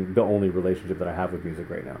being the only relationship that I have with music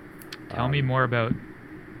right now. Tell me more about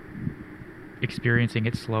experiencing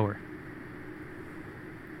it slower.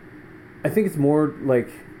 I think it's more like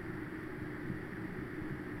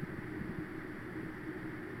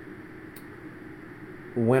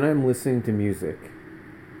when I'm listening to music,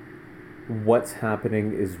 what's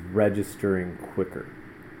happening is registering quicker.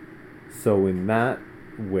 So in that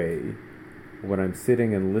way, when I'm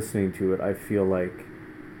sitting and listening to it, I feel like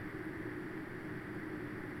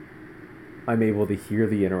I'm able to hear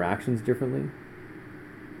the interactions differently.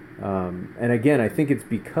 And again, I think it's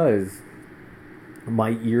because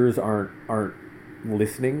my ears aren't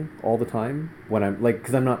listening all the time when I'm like,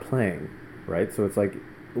 because I'm not playing, right? So it's like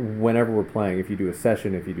whenever we're playing, if you do a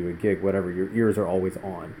session, if you do a gig, whatever, your ears are always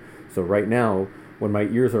on. So right now, when my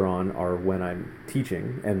ears are on are when I'm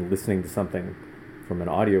teaching and listening to something from an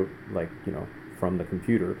audio, like, you know, from the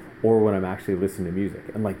computer, or when I'm actually listening to music.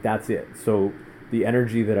 And like, that's it. So the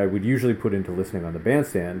energy that I would usually put into listening on the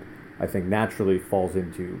bandstand, I think naturally falls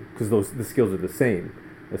into, because the skills are the same,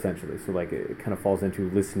 essentially. So like it kind of falls into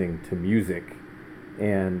listening to music.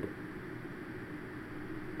 And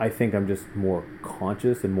I think I'm just more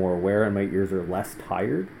conscious and more aware, and my ears are less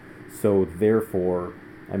tired. So therefore,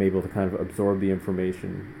 I'm able to kind of absorb the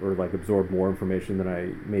information, or like absorb more information than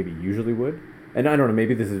I maybe usually would. And I don't know,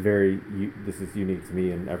 maybe this is unique to me,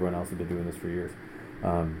 and everyone else has been doing this for years.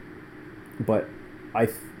 But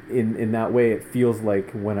in that way, it feels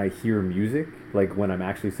like when I hear music, like when I'm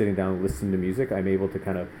actually sitting down and listening to music, I'm able to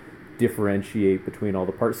kind of differentiate between all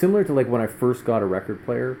the parts. Similar to like when I first got a record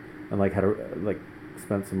player and like had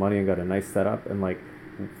spent some money and got a nice setup and like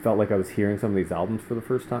felt like I was hearing some of these albums for the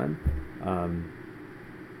first time.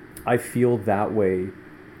 I feel that way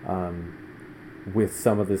with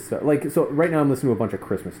some of this stuff. Like, so right now I'm listening to a bunch of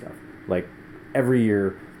Christmas stuff. Like, every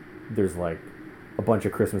year there's like a bunch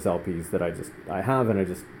of Christmas LPs that I have, and I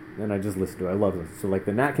just listen to it. I love them. So like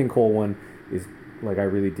the Nat King Cole one is like, I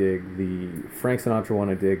really dig. The Frank Sinatra one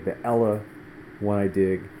I dig. The Ella one I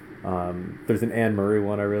dig. There's an Anne Murray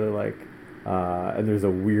one I really like. And there's a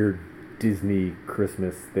weird Disney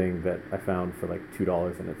Christmas thing that I found for like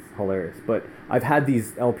 $2, and it's hilarious. But I've had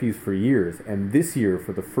these LPs for years, and this year,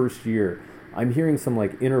 for the first year, I'm hearing some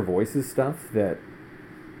like Inner Voices stuff that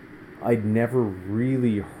I'd never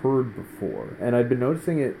really heard before. And I'd been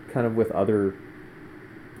noticing it kind of with other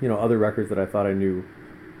records that I thought I knew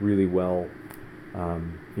really well,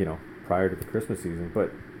 prior to the Christmas season.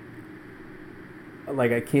 But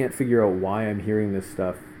like, I can't figure out why I'm hearing this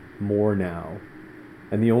stuff more now.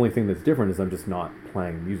 And the only thing that's different is I'm just not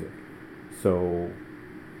playing music. So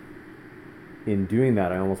in doing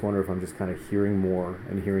that, I almost wonder if I'm just kind of hearing more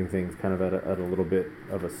and hearing things kind of at a little bit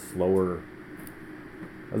of a slower...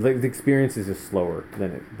 Like, the experience is just slower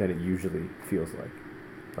than it usually feels like.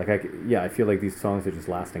 I feel like these songs are just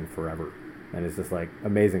lasting forever. And it's just like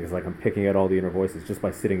amazing. It's like I'm picking out all the inner voices just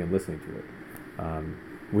by sitting and listening to it.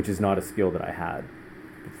 Which is not a skill that I had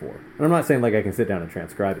before. And I'm not saying like I can sit down and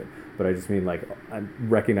transcribe it, but I just mean like I'm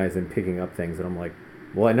recognizing, picking up things, and I'm like,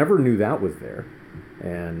 well, I never knew that was there.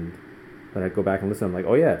 And then I go back and listen, I'm like,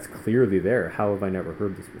 oh yeah, it's clearly there. How have I never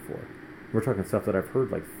heard this before? We're talking stuff that I've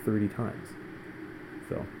heard like 30 times.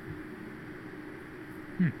 So.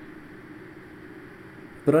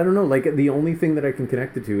 But I don't know, like, the only thing that I can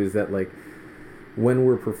connect it to is that, like, when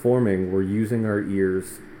we're performing, we're using our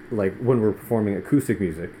ears, like, when we're performing acoustic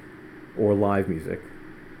music or live music,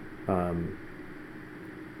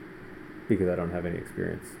 because I don't have any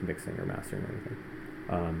experience mixing or mastering or anything.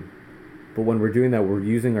 But when we're doing that, we're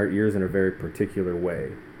using our ears in a very particular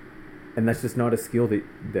way. And that's just not a skill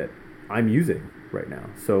that I'm using right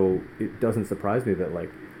now. So it doesn't surprise me that,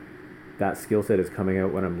 like, that skill set is coming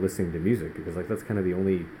out when I'm listening to music, because like that's kind of the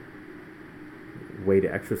only way to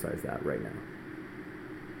exercise that right now.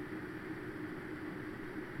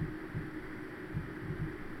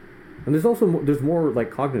 And there's more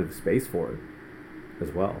like cognitive space for it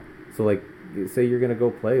as well. So like, say you're gonna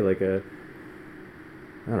go play like I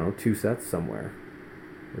don't know, 2 sets somewhere.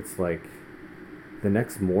 It's like the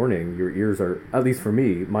next morning your ears are, at least for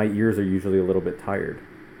me, my ears are usually a little bit tired.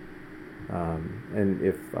 And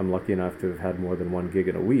if I'm lucky enough to have had more than 1 gig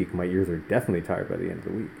in a week, my ears are definitely tired by the end of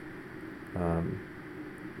the week.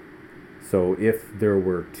 So if there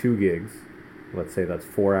were 2 gigs, let's say that's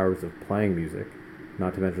 4 hours of playing music,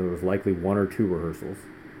 not to mention there was likely 1 or 2 rehearsals.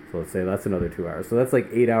 So let's say that's another 2 hours. So that's like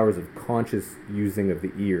 8 hours of conscious using of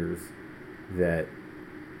the ears that,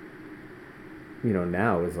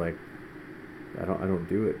 now is like, I don't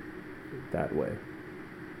do it that way.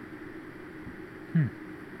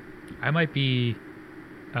 I might be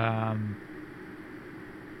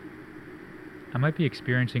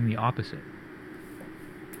experiencing the opposite.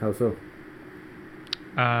 How so?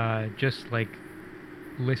 Just like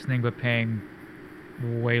listening but paying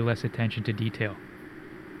way less attention to detail.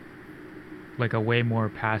 Like a way more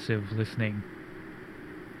passive listening.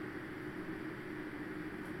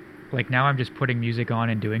 Like now I'm just putting music on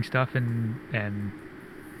and doing stuff and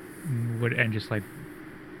just like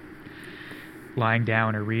lying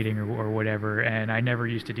down or reading or whatever, and I never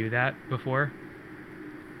used to do that before.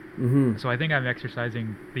 Mm-hmm. So I think I'm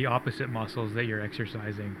exercising the opposite muscles that you're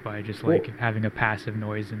exercising by just like having a passive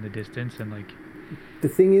noise in the distance. And like the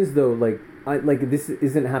thing is though, this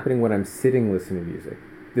isn't happening when I'm sitting listening to music.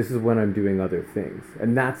 This is when I'm doing other things,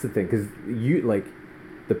 and that's the thing, because you like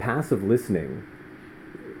the passive listening.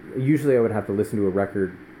 Usually I would have to listen to a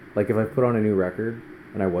record, like if I put on a new record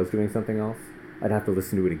and I was doing something else, I'd have to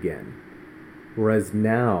listen to it again. Whereas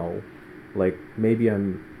now, like maybe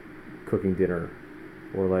I'm cooking dinner,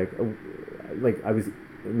 or like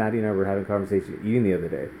Maddie and I were having a conversation eating the other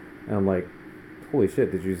day, and I'm like, holy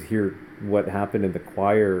shit, did you just hear what happened in the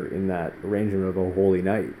choir in that arrangement of O Holy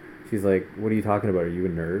Night? She's like, what are you talking about? Are you a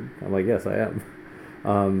nerd? I'm like, yes, I am.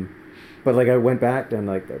 But like I went back and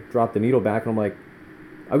like I dropped the needle back, and I'm like,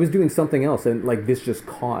 I was doing something else, and like this just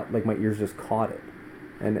caught, like my ears just caught it,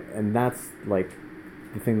 and that's like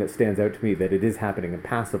the thing that stands out to me, that it is happening in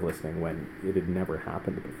passive listening when it had never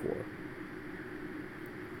happened before.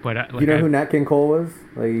 But you know who Nat King Cole was?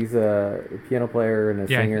 Like he's a piano player and a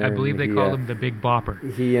singer. Yeah, I believe they call him the Big Bopper.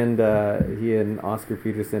 He and Oscar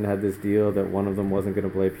Peterson had this deal that one of them wasn't going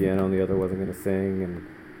to play piano and the other wasn't going to sing, and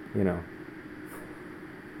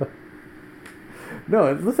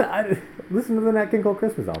No, listen to the Nat King Cole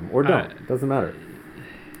Christmas album, or don't. Doesn't matter.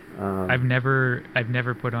 I've never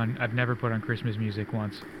put on Christmas music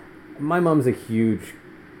once. my mom's a huge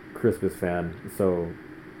Christmas fan, so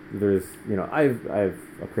there's, you know, I have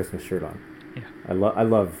a Christmas shirt on. Yeah. I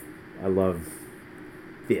love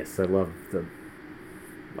this. I love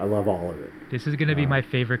all of it. This is gonna be my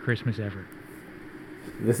favorite Christmas ever.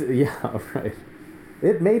 Yeah, right.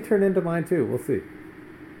 It may turn into mine too. We'll see.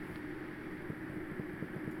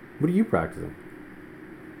 What are you practicing?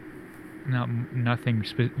 No, nothing.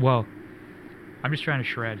 Well, I'm just trying to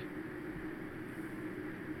shred.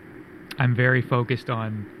 I'm very focused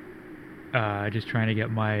on just trying to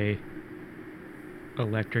get my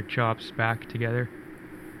electric chops back together.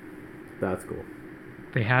 That's cool.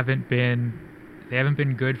 They haven't been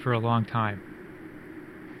good for a long time.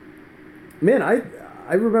 Man, I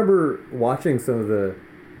remember watching some of the.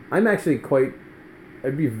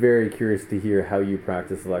 I'd be very curious to hear how you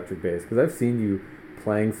practice electric bass, because I've seen you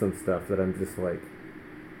playing some stuff that I'm just like,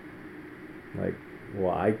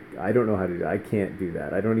 well, I don't know how to do that. I can't do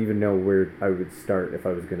that. I don't even know where I would start if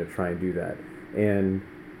I was going to try and do that. And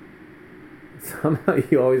somehow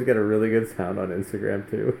you always get a really good sound on Instagram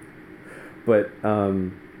too. But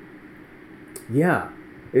yeah,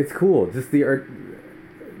 it's cool. Just the art,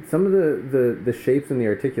 some of the shapes and the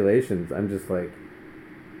articulations. I'm just like,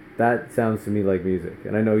 that sounds to me like music.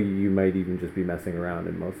 And I know you might even just be messing around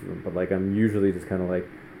in most of them, but like I'm usually just kind of like,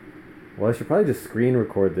 well, I should probably just screen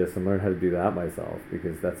record this and learn how to do that myself,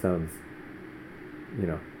 because that sounds, you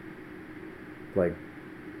know, like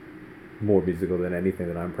more musical than anything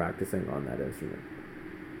that I'm practicing on that instrument.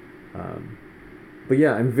 But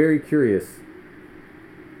yeah, I'm very curious.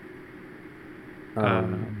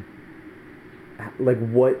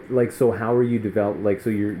 So how are you so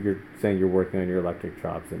you're saying you're working on your electric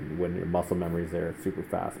chops, and when your muscle memory's there, it's super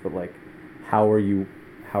fast, but like, how are you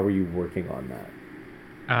working on that?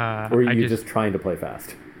 Or are you just trying to play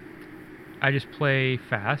fast? I just play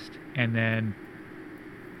fast, and then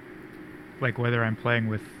like whether I'm playing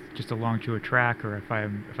with just along to a track or if I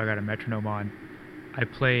got a metronome on, I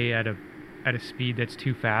play at a speed that's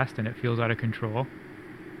too fast and it feels out of control.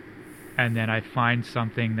 And then I find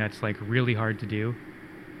something that's like really hard to do,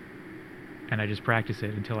 and I just practice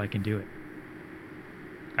it until I can do it.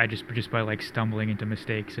 I just by like stumbling into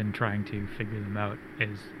mistakes and trying to figure them out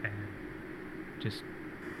just.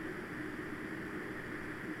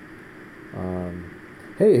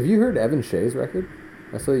 Hey, have you heard Evan Shea's record?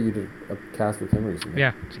 I saw you did a cast with him recently.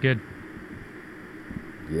 Yeah, it's good.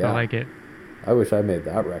 Yeah, I like it. I wish I made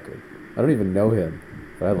that record. I don't even know him,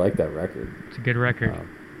 but I like that record. It's a good record.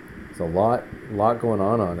 There's a lot going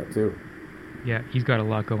on it too. Yeah, he's got a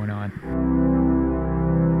lot going on.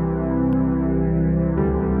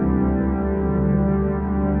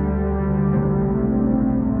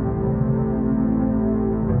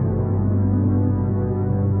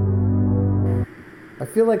 I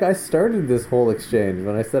feel like I started this whole exchange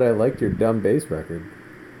when I said I liked your dumb bass record.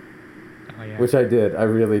 Oh yeah. Which I did. I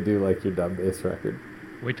really do like your dumb bass record.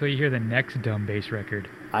 Wait till you hear the next dumb bass record.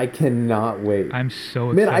 I cannot wait. I'm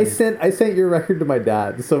so excited. Man, I sent your record to my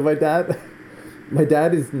dad. So my dad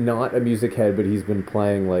is not a music head, but he's been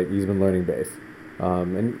learning bass.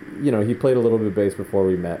 And you know, he played a little bit of bass before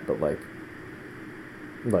we met, but like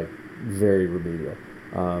very remedial.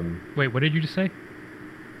 Wait, what did you just say?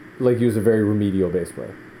 Like he was a very remedial bass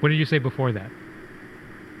player. What did you say before that?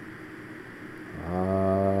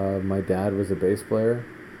 My dad was a bass player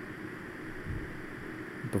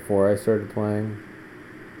before I started playing.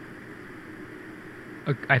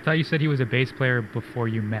 I thought you said he was a bass player before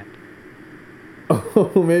you met.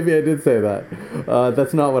 Oh, maybe I did say that.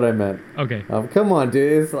 That's not what I meant. Okay. Come on,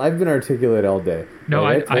 dude. I've been articulate all day. No,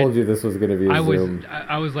 like, I told you this was going to be a Zoom.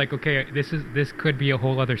 I was like, okay, this could be a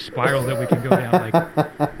whole other spiral that we can go down. Like,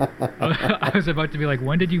 I was about to be like,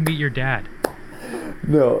 when did you meet your dad?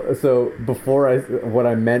 No, so what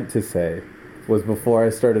I meant to say was before I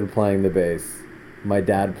started playing the bass, my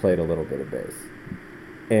dad played a little bit of bass.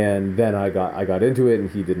 And then I got into it, and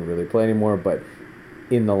he didn't really play anymore. But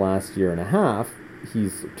in the last year and a half,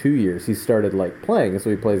 2 years, he started like playing. So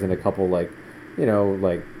he plays in a couple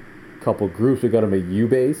couple groups. We got him a U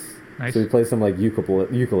bass. Nice. So he plays some like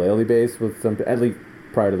ukulele bass with some, at least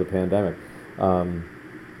prior to the pandemic.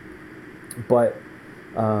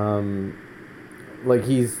 Like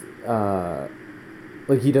he's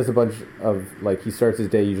like he does a bunch of like, he starts his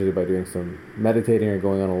day usually by doing some meditating or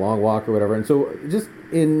going on a long walk or whatever. And so just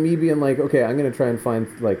in me being like, okay, I'm gonna try and find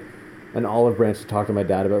like an olive branch to talk to my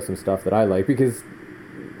dad about some stuff that I like, because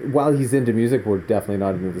while he's into music, we're definitely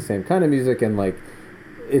not into the same kind of music, and like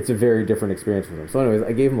it's a very different experience with him. So anyways,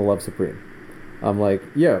 I gave him a Love Supreme. I'm like,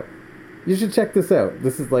 yo, you should check this out.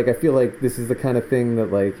 This is like, I feel like this is the kind of thing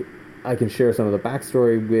that like I can share some of the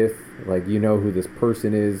backstory with, like, you know who this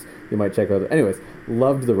person is. You might check out. Anyways,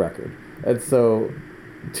 loved the record. And so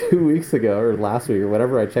 2 weeks ago or last week or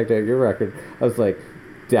whatever, I checked out your record. I was like,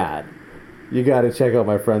 Dad, you got to check out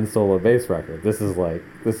my friend's solo bass record. This is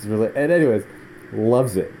really. And anyways,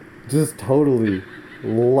 loves it. Just totally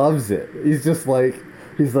loves it. He's like,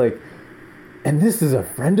 and this is a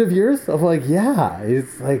friend of yours? I'm like, yeah.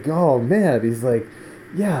 He's like, oh man. He's like,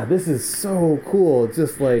 yeah, this is so cool.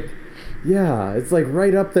 Just like, yeah, it's like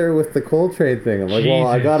right up there with the Coltrane thing. I'm like, well,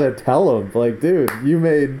 I gotta tell him, like, dude, you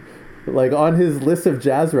made, like, on his list of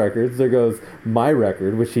jazz records, there goes my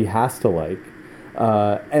record, which he has to like.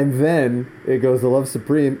 And then it goes The Love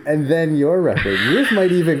Supreme, and then your record. Yours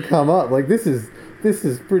might even come up. Like, this is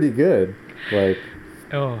pretty good. Like,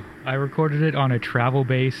 oh, I recorded it on a travel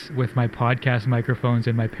bass with my podcast microphones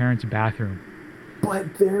in my parents' bathroom.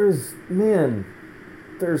 But there's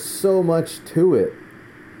so much to it.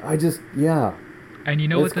 Yeah. And you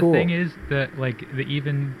know what the cool. thing is? That, like, the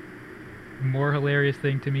even more hilarious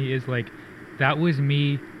thing to me is, like, that was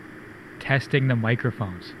me testing the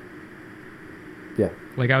microphones. Yeah.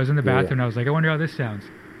 Like, I was in the bathroom, yeah. I was like, I wonder how this sounds.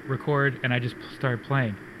 Record, and I just started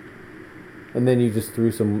playing. And then you just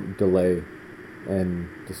threw some delay and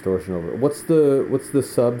distortion over it. What's the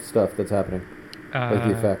sub stuff that's happening? Like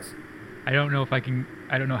the effects? I don't know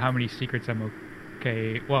how many secrets I'm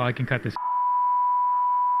okay. Well, I can cut this.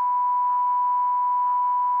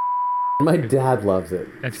 My dad loves it.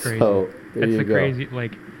 That's crazy. So, that's the crazy,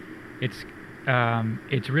 like, it's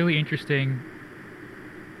really interesting.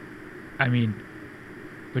 I mean,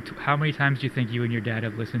 but how many times do you think you and your dad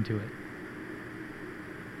have listened to it?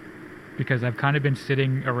 Because I've kind of been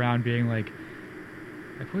sitting around being like,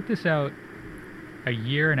 I put this out a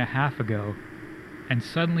year and a half ago, and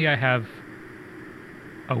suddenly I have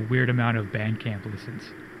a weird amount of Bandcamp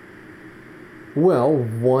listens. Well,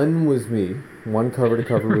 one was me. One cover to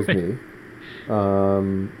cover was me.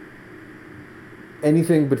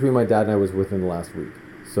 Anything between my dad and I was within the last week.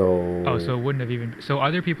 So. Oh, so it wouldn't have even. So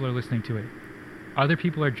other people are listening to it. Other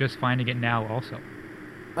people are just finding it now also.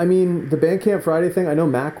 I mean, the Bandcamp Friday thing, I know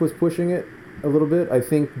Mac was pushing it a little bit. I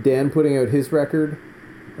think Dan putting out his record.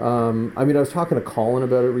 I mean, I was talking to Colin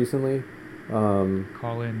about it recently.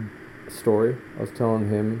 Colin. Story. I was telling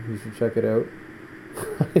him you should check it out.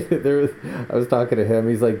 I was talking to him.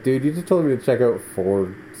 He's like, dude, you just told me to check out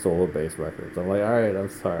 4 solo bass records. I'm like, all right, I'm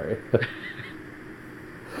sorry.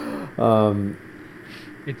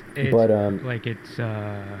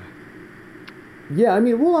 Yeah, I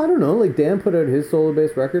mean, well, I don't know. Like, Dan put out his solo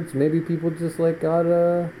bass records. Maybe people just, like, got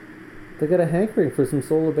a hankering for some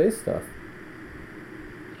solo bass stuff.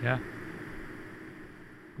 Yeah.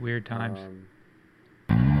 Weird times.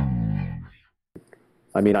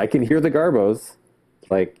 I mean, I can hear the Garbos.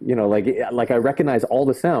 Like, you know, like I recognize all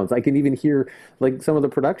the sounds. I can even hear, like, some of the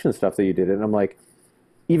production stuff that you did. And I'm like,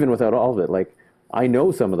 even without all of it, like, I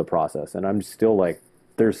know some of the process. And I'm still like,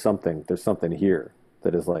 there's something here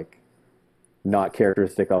that is, like, not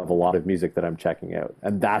characteristic of a lot of music that I'm checking out.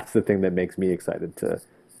 And that's the thing that makes me excited to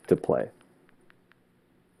play.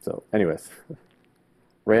 So, anyways,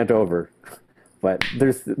 rant over. But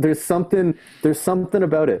there's something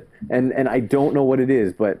about it. And I don't know what it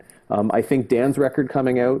is, but I think Dan's record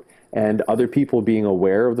coming out and other people being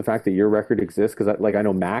aware of the fact that your record exists, because I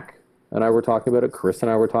know Mac and I were talking about it, Chris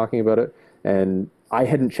and I were talking about it, and I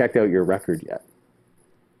hadn't checked out your record yet.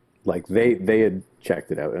 Like, they had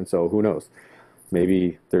checked it out, and so who knows?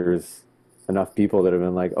 Maybe there's enough people that have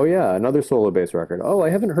been like, oh yeah, another solo bass record. Oh, I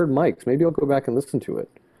haven't heard Mike's. Maybe I'll go back and listen to it.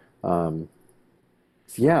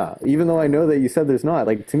 Yeah, even though I know that you said there's not,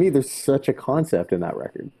 like, to me, there's such a concept in that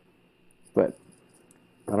record. But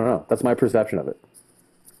I don't know. That's my perception of it.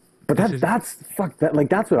 But that's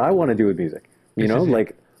what I want to do with music. You know,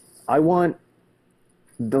 like, I want,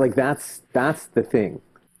 like, that's the thing.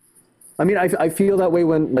 I mean, I feel that way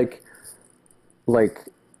when, like.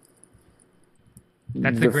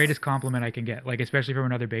 That's the greatest compliment I can get. Like, especially from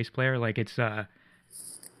another bass player. Like, it's, that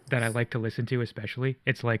I like to listen to, especially.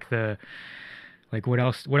 It's like what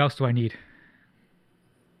else do I need?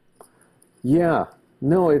 Yeah.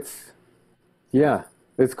 No, it's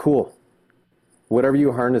cool. Whatever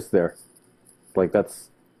you harness there. Like, that's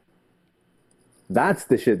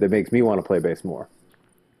the shit that makes me want to play bass more.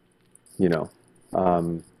 You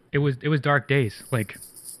know? It was dark days. Like.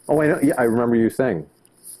 Oh, I know. Yeah, I remember you saying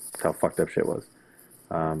how fucked up shit was.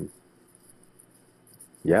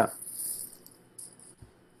 Yeah.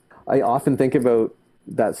 I often think about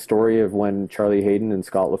that story of when Charlie Hayden and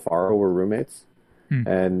Scott LaFaro were roommates,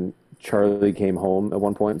 and Charlie came home at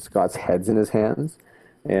one point, and Scott's head's in his hands,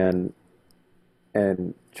 and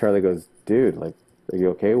Charlie goes, dude, like, Are you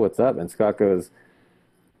okay? What's up? And Scott goes,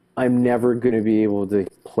 I'm never going to be able to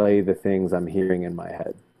play the things I'm hearing in my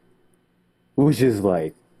head. Which is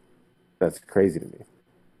like, that's crazy to me.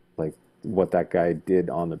 Like, what that guy did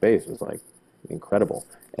on the bass was like incredible.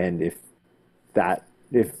 And if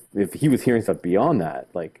he was hearing stuff beyond that,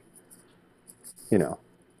 like, you know,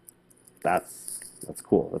 that's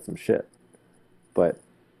cool. That's some shit. But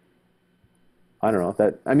I don't know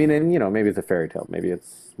that. I mean, and maybe it's a fairy tale. Maybe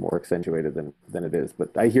it's more accentuated than it is.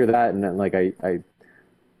 But I hear that, and then like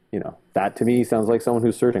that to me sounds like someone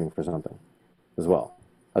who's searching for something, as well,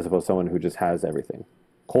 as opposed to someone who just has everything.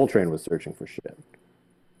 Coltrane was searching for shit,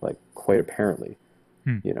 like quite apparently,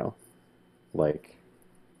 like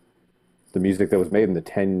the music that was made in the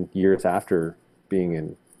 10 years after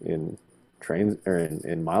being in Trains or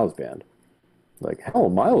in Miles' band. Like, hell,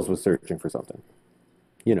 Miles was searching for something.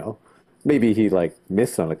 Maybe he like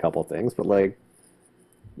missed on a couple things, but like,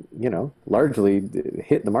 largely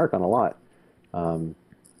hit the mark on a lot.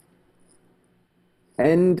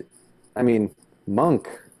 And I mean, Monk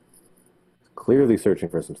clearly searching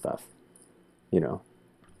for some stuff. I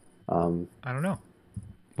don't know.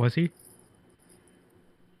 Was he?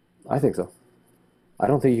 I think so. I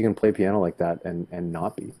don't think you can play piano like that and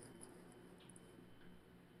not be.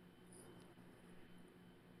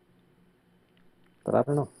 But I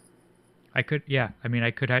don't know. I could, yeah. I mean,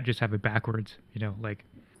 I could just have it backwards, like.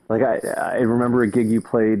 Like I remember a gig you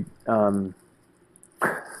played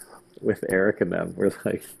with Eric and them, where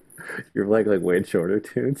like you're like way shorter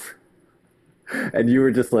tunes, and you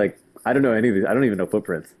were just like, I don't know any of these. I don't even know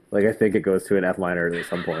footprints. Like I think it goes to an F minor at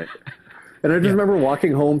some point. And I just remember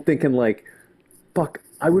walking home thinking like, fuck,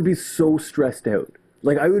 I would be so stressed out.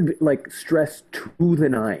 Like I would be like stressed to the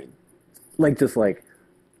nine. Like just like.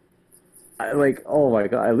 Oh my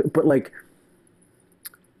God. But like,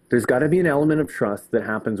 there's got to be an element of trust that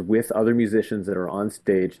happens with other musicians that are on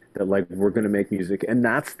stage that like, we're going to make music. And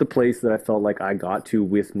that's the place that I felt like I got to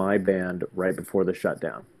with my band right before the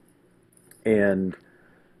shutdown. And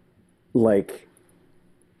like,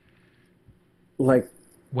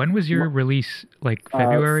 when was your release? Like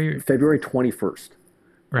February? February 21st.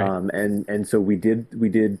 Right. And so we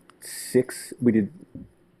did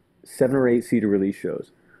 7 or 8 CD release shows.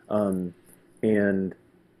 And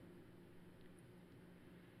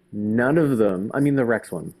none of them, I mean the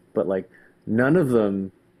Rex one, but like none of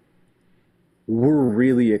them were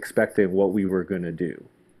really expecting what we were going to do.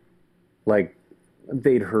 Like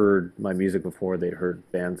they'd heard my music before, they'd heard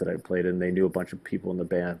bands that I'd played in, they knew a bunch of people in the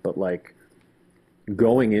band, but like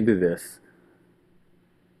going into this,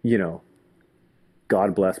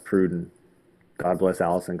 God bless Pruden, God bless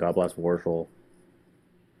Allison, God bless Warshall,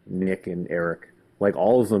 Nick and Eric. Like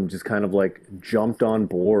all of them just kind of like jumped on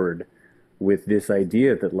board with this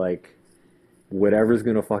idea that like whatever's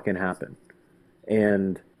gonna fucking happen.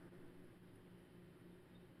 And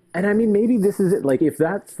I mean maybe this is it. Like if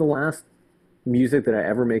that's the last music that I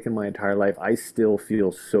ever make in my entire life, I still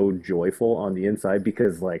feel so joyful on the inside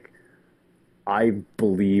because like I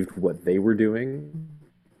believed what they were doing.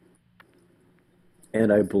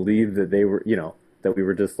 And I believed that they were, that we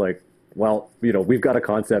were just like, well, we've got a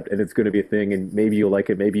concept and it's going to be a thing and maybe you'll like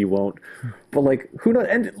it, maybe you won't. But like, who knows?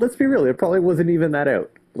 And let's be real, it probably wasn't even that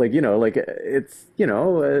out. Like, like it's,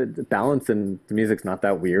 balance and the music's not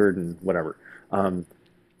that weird and whatever.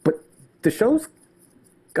 But the show's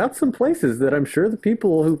got some places that I'm sure the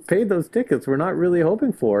people who paid those tickets were not really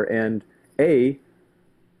hoping for. And A,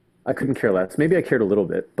 I couldn't care less. Maybe I cared a little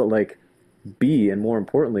bit, but like B, and more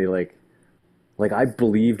importantly, like I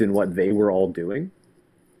believed in what they were all doing.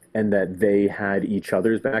 And that they had each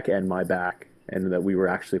other's back and my back, and that we were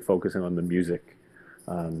actually focusing on the music,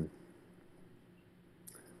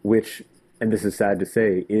 which, and this is sad to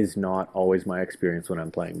say, is not always my experience when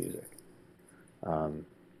I'm playing music. And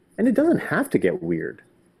it doesn't have to get weird.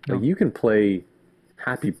 No. Like you can play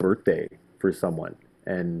Happy Birthday for someone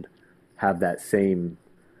and have that same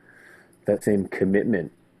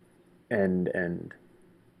commitment and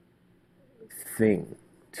thing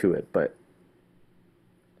to it, but.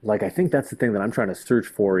 Like I think that's the thing that I'm trying to search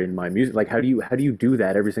for in my music. Like how do you do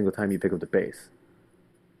that every single time you pick up the bass?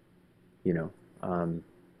 You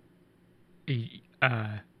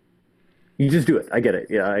just do it. I get it.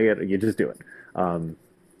 Yeah, I get it. You just do it.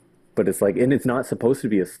 But it's like, and it's not supposed to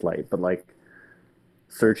be a slight, but like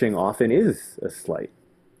searching often is a slight.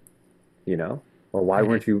 Well, why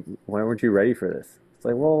weren't you ready for this? It's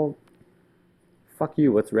like, well, fuck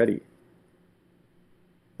you. What's ready?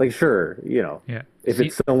 Like, sure, yeah. If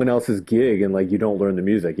it's someone else's gig and like you don't learn the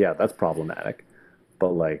music, yeah, that's problematic. But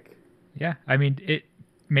like, yeah, I mean, it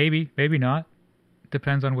maybe not.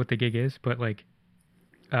 Depends on what the gig is, but like,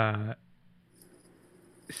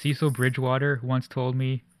 Cecil Bridgewater once told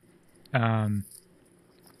me, um,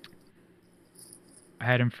 I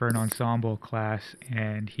had him for an ensemble class,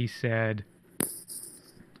 and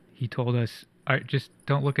he told us, just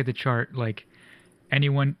don't look at the chart. Like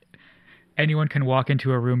anyone, anyone can walk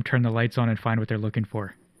into a room, turn the lights on, and find what they're looking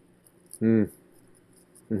for. Mm.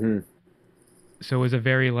 Mm-hmm. So it was a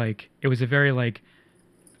very like,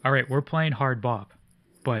 all right, we're playing hard bop,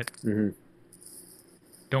 but Mm-hmm.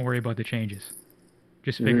 don't worry about the changes.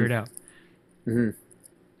 Just figure it Mm-hmm. out.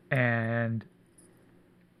 And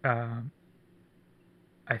um,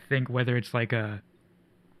 I think whether it's like a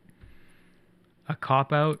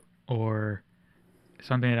cop out or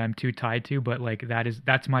something that I'm too tied to, but like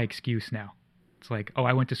that's my excuse now. It's like, oh,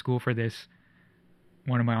 I went to school for this.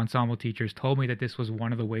 One of my ensemble teachers told me that this was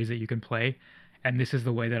one of the ways that you can play, and this is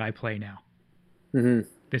the way that I play now. Mm-hmm.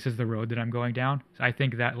 This is the road that I'm going down. So I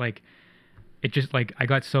think that like it just like I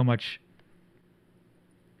got so much.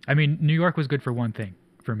 I mean, New York was good for one thing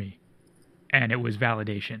for me, and it was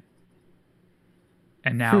validation.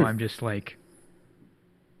 And now I'm just like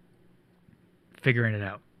figuring it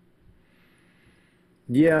out.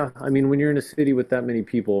 Yeah, I mean, when you're in a city with that many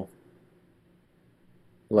people,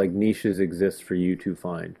 like niches exist for you to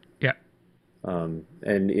find. Yeah.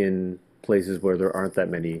 And in places where there aren't that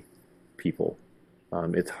many people,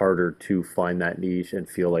 it's harder to find that niche and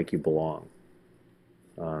feel like you belong.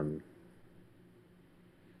 Um,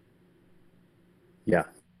 yeah.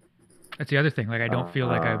 That's the other thing. Like I don't feel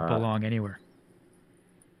like I Uh, belong anywhere.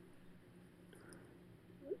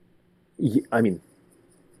 I mean,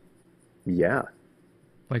 yeah.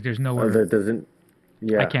 Like there's nowhere That doesn't.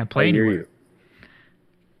 I Yeah, can't I play hear anywhere. you.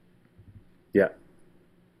 Yeah,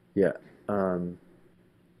 yeah.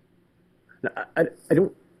 No, I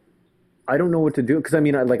don't. I don't know what to do because I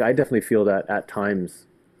mean, I definitely feel that at times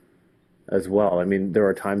as well. I mean, there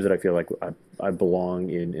are times that I feel like I belong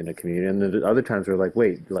in a community, and then there are other times where like,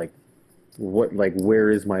 wait, like what, like where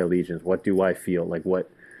is my allegiance? What do I feel like? What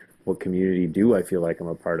community do I feel like I'm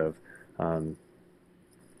a part of? Um,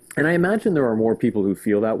 and I imagine there are more people who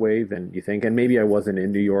feel that way than you think. And maybe I wasn't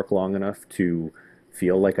in New York long enough to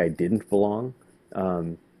feel like I didn't belong.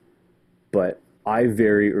 Um, but I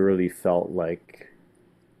very early felt like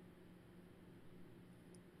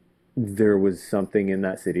there was something in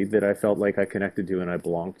that city that I felt like I connected to and I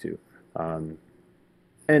belonged to. Um,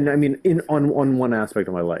 and I mean, in on one aspect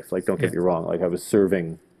of my life, like don't Yeah. get me wrong, like I was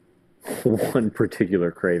serving one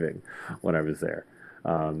particular craving when I was there.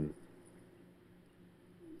 Um,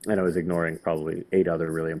 and I was ignoring probably 8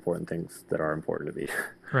 other really important things that are important to me.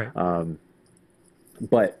 Right.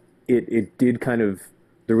 But it did kind of,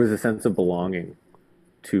 there was a sense of belonging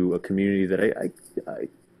to a community that I'm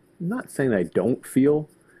not saying that I don't feel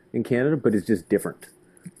in Canada, but it's just different.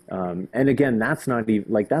 And again, that's not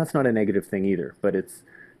even like that's not a negative thing either. But it's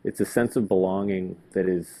a sense of belonging that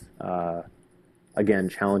is again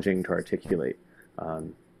challenging to articulate.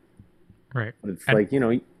 Right. But it's And like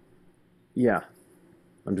yeah.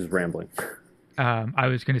 I'm just rambling. I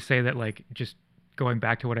was going to say that like just going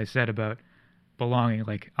back to what I said about belonging,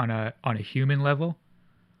 like on a human level,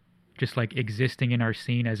 just like existing in our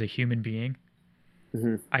scene as a human being,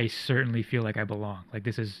 Hmm. I certainly feel like I belong. Like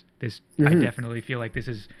I Hmm. definitely feel like this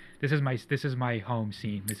is my home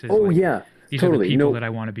scene. This is Oh like yeah, these are the totally. people No, that I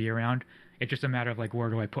want to be around. It's just a matter of like where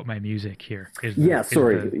do I put my music here? yeah.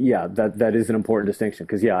 Sorry. The Yeah, that is an important distinction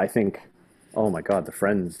because yeah, I think, oh my God, the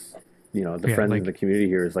friends, the yeah, friends in the like community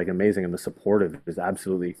here is like amazing, and the support of it is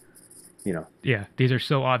absolutely, you know. yeah, these are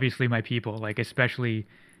so obviously my people. Like especially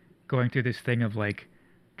going through this thing of like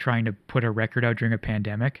trying to put a record out during a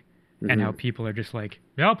pandemic and how Hmm. people are just like,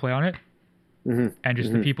 yeah, I'll play on it. Hmm. And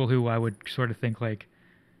just the Hmm. people who I would sort of think like,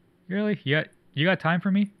 really? You got time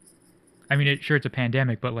for me? I mean, sure, it's a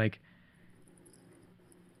pandemic, but like,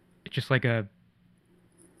 it's just like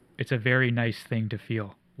it's a very nice thing to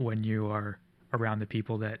feel when you are around the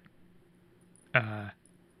people that uh,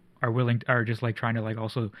 are just like trying to like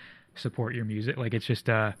also support your music. Like, it's just,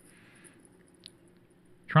 Toronto's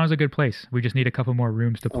a good place. We just need a couple more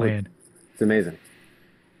rooms to Oh, play in. it's amazing.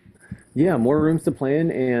 Yeah, more rooms to play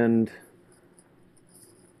in, and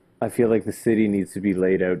I feel like the city needs to be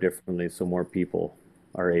laid out differently so more people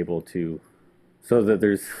are able to, so that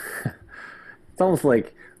there's, it's almost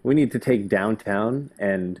like we need to take downtown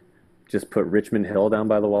and just put Richmond Hill down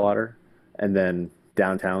by the water and then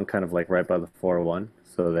downtown kind of like right by the 401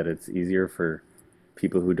 so that it's easier for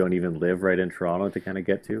people who don't even live right in Toronto to kind of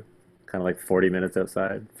get to, kind of like 40 minutes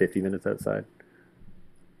outside, 50 minutes outside.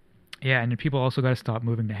 Yeah, and then people also got to stop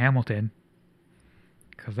moving to Hamilton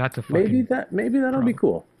because that's a Maybe fucking that'll be problem.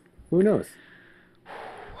 cool. Who knows?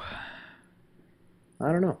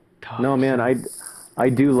 I don't know. No, Tough. man, So I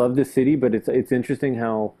do love the city, but it's interesting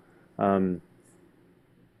how um,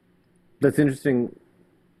 that's interesting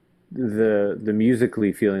the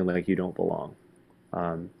musically feeling like you don't belong.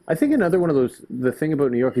 I think another one of those the thing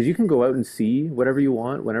about New York is you can go out and see whatever you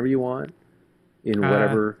want whenever you want in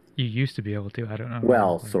whatever. You used to be able to. I don't know.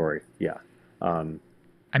 Well, sorry, yeah. Um,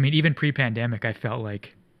 I mean, even pre-pandemic, I felt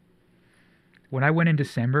like when I went in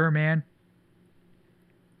December, man,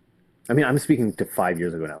 I mean, I'm speaking to 5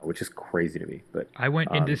 years ago now, which is crazy to me. But I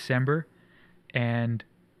went in December and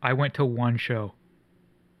I went to one show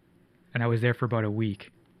and I was there for about a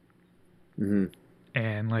week. hmm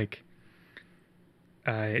And like,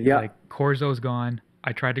 yeah, like Corzo's gone.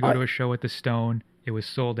 I tried to go I, to a show at the Stone. It was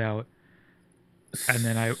sold out. And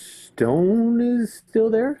then Stone is still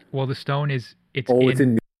there. well, the Stone it's Oh, it's in, in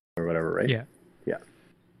New York or whatever, right? yeah, Yeah.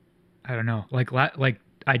 I don't know. Like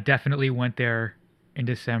I definitely went there in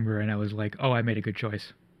December and I was like, oh, I made a good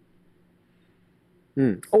choice.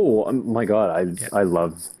 Oh my God, Yeah. I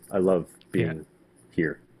love Yeah. being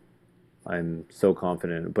here. I'm so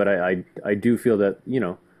confident, but I do feel that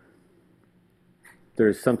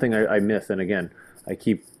there's something I miss, and again, I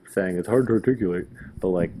keep saying it's hard to articulate, but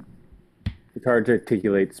like it's hard to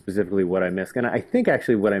articulate specifically what I miss, and I think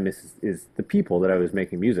actually what I miss is the people that I was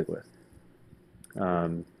making music with,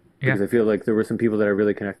 Yeah. because I feel like there were some people that I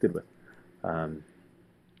really connected with, um,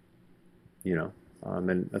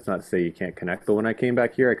 and that's not to say you can't connect, but when I came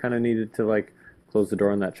back here, I kind of needed to like close the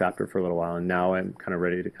door on that chapter for a little while, and now I'm kind of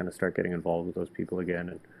ready to kind of start getting involved with those people again,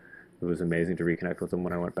 and it was amazing to reconnect with them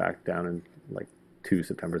when I went back down in like 2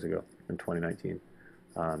 Septembers ago in 2019.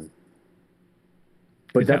 Um,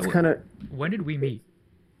 but Is that that's what, kind of when did we meet?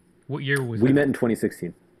 What year was we that? met in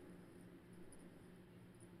 2016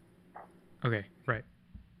 Okay, right.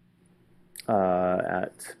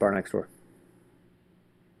 at Bar Next Door.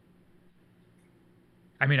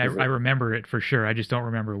 I mean, I Is it? remember it for sure. I just don't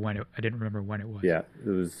remember I didn't remember when it was. Yeah, it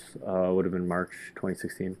was would have been March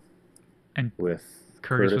 2016 And with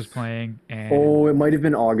Curtis was Curtis. playing, and Oh, it might have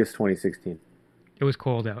been August 2016. it was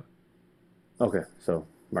cold out. Okay, so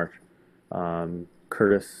March.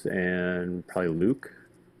 Curtis and probably Luke.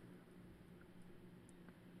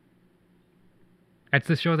 That's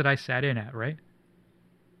the show that I sat in at, right?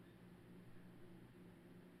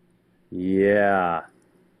 Yeah,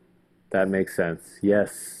 that makes sense.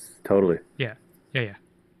 Yes, totally. Yeah, yeah, yeah.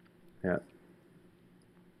 Yeah.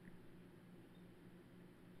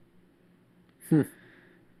 Hmm.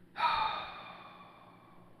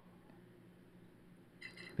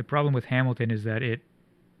 The problem with Hamilton is that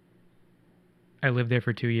I lived there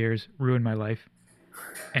for 2 years, ruined my life,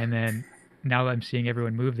 and then now that I'm seeing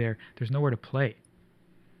everyone move there, there's nowhere to play,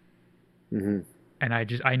 hmm and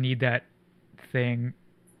I need that thing.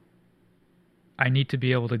 I need to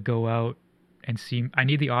be able to go out and see. I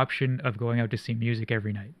need the option of going out to see music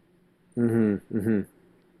every night. hmm hmm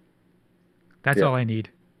That's Yeah. all I need.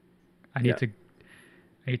 I Yeah. need to.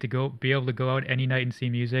 I need to be able to go out any night and see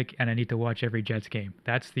music, and I need to watch every Jets game.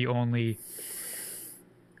 That's the only.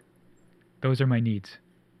 Those are my needs.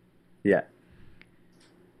 Yeah.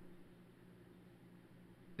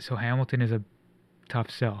 So Hamilton is a tough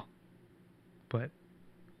sell, but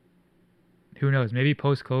who knows? Maybe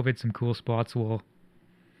post COVID, some cool spots will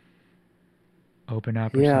open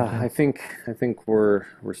up or Yeah, something. I think we're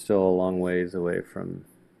still a long ways away from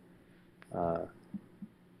uh,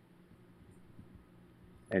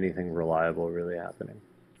 anything reliable really happening.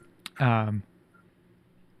 Um,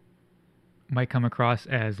 might come across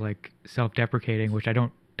as like self-deprecating, which I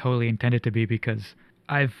don't totally intend it to be because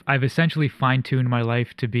I've essentially fine-tuned my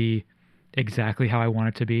life to be exactly how I want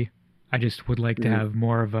it to be. I just would like to hmm have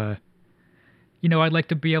more of a, I'd like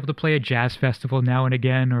to be able to play a jazz festival now and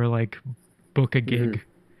again or like book a hmm gig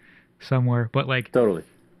somewhere. But like Totally.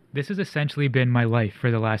 this has essentially been my life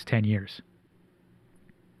for the last 10 years.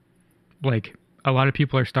 Like a lot of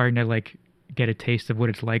people are starting to like get a taste of what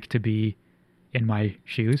it's like to be in my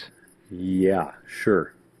shoes. Yeah,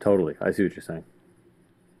 sure. Totally. I see what you're saying.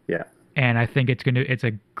 Yeah. And I think it's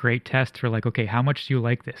a great test for like, okay, how much do you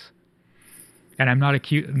like this? And I'm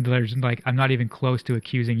not even close to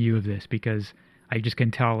accusing you of this because I just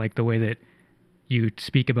can tell like the way that you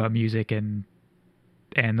speak about music and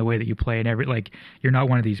the way that you play and like you're not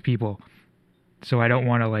one of these people. So I don't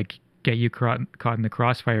want to like get you caught in the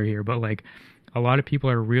crossfire here, but like a lot of people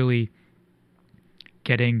are really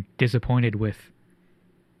getting disappointed with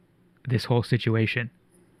this whole situation.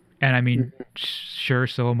 And I mean, sure,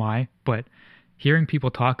 so am I, but hearing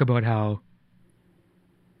people talk about how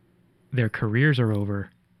their careers are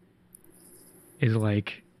over is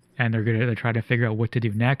like, and they're trying to figure out what to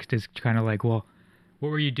do next is kind of like, well, what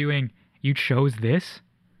were you doing? You chose this?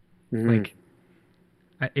 hmm Like,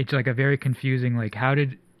 it's like a very confusing, like, how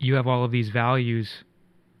did you have all of these values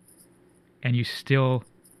and you still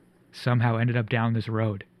somehow ended up down this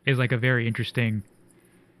road? Is like a very interesting.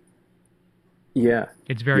 Yeah.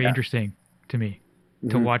 It's very Yeah. interesting to me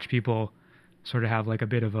to watch people sort of have like a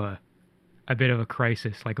bit of a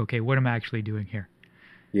crisis. Like, okay, what am I actually doing here?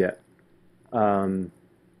 Yeah. Um,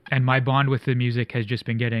 And my bond with the music has just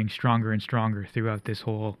been getting stronger and stronger throughout this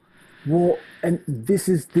whole well, and this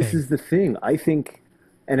thing. is the thing. I think,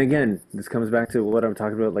 and again, this comes back to what I'm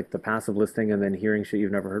talking about, like the passive listening and then hearing shit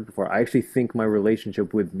you've never heard before. I actually think my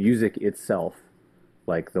relationship with music itself,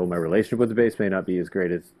 like though my relationship with the bass may not be as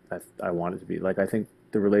great as I want it to be, like I think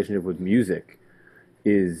the relationship with music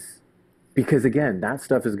is because again, that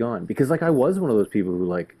stuff is gone. Because like I was one of those people who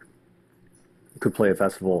like could play a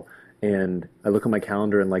festival and I look at my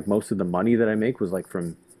calendar and like most of the money that I make was like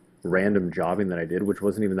from random jobbing that I did, which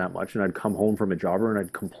wasn't even that much. And I'd come home from a jobber and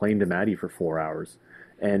I'd complain to Maddie for 4 hours.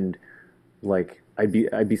 And like I'd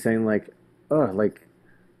be saying like, oh, like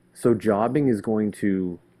so jobbing is going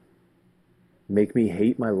to make me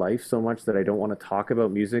hate my life so much that I don't want to talk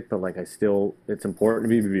about music, but like I still it's important to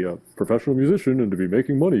me to be a professional musician and to be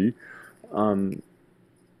making money. Um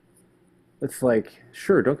it's like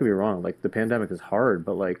sure, don't get me wrong, like the pandemic is hard,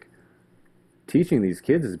 but like teaching these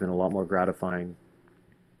kids has been a lot more gratifying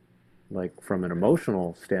like from an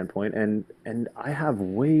emotional standpoint and I have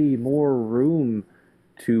way more room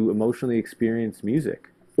to emotionally experience music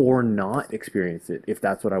or not experience it if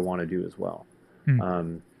that's what I want to do as well.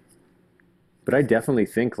 Hmm. But I definitely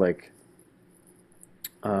think like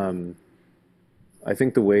um, I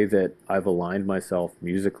think the way that I've aligned myself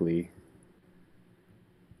musically,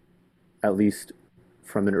 at least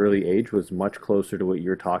from an early age, was much closer to what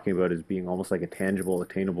you're talking about as being almost like a tangible,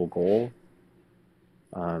 attainable goal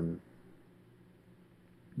um,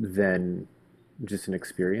 than just an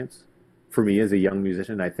experience. For me as a young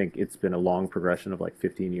musician, I think it's been a long progression of like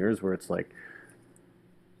 15 years where it's like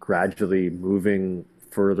gradually moving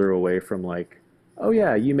further away from like, oh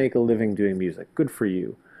yeah, you make a living doing music, good for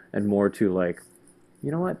you, and more to like,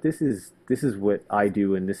 you know what, this is what I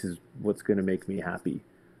do, and this is what's going to make me happy,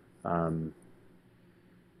 um,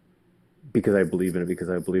 because I believe in it, because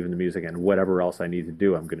I believe in the music, and whatever else I need to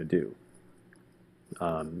do, I'm going to do.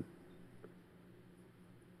 Um,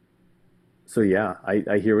 so yeah,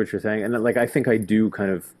 I hear what you're saying, and like I think I do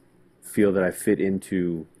kind of feel that I fit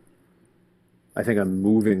into. I think I'm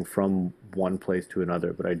moving from one place to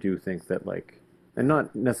another, but I do think that like, and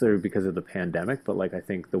not necessarily because of the pandemic, but like I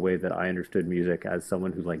think the way that I understood music as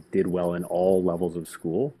someone who like did well in all levels of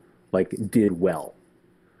school, like did well,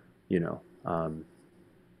 you know,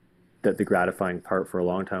 that the gratifying part for a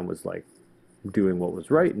long time was like doing what was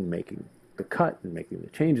right and making the cut and making the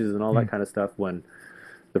changes and all Hmm. that kind of stuff. When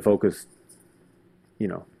the focus, you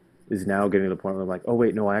know, is now getting to the point where I'm like, oh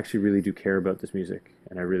wait, no, I actually really do care about this music,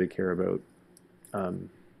 and I really care about um,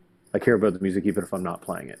 I care about the music even if I'm not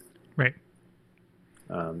playing it. Right.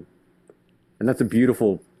 Um, and that's a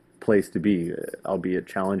beautiful place to be, albeit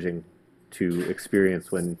challenging to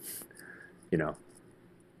experience when, you know,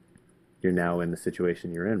 you're now in the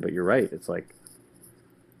situation you're in. But you're right. It's like,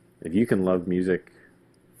 if you can love music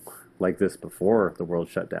like this before the world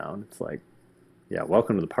shut down, it's like, yeah,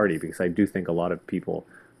 welcome to the party, because I do think a lot of people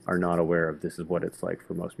are not aware of this is what it's like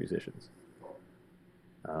for most musicians.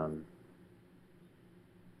 Um,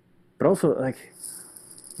 but also, like,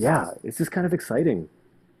 yeah, it's just kind of exciting.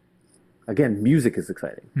 Again, music is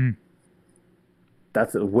exciting. Hmm.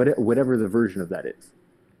 That's whatever the version of that is,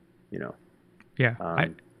 you know. Yeah.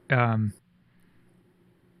 Um, Um,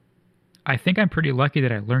 I think I'm pretty lucky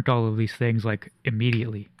that I learned all of these things like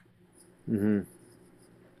immediately. hmm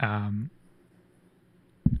Um,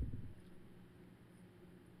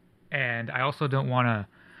 and I also don't want to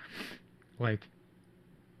like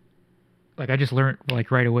I just learned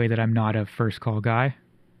like right away that I'm not a first call guy.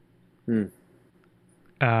 mm,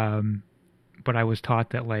 Um, but I was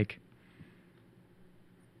taught that like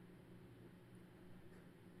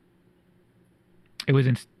it was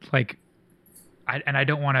in like I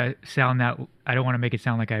don't want to sound that I don't want to make it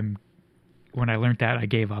sound like I'm when I learned that I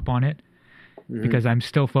gave up on it hmm because I'm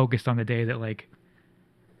still focused on the day that like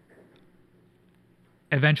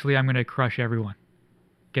eventually I'm going to crush everyone.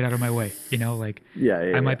 Get out of my way, you know, like yeah,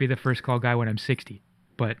 I yeah, might yeah. be the first call guy when I'm 60,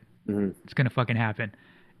 but hmm it's going to fucking happen.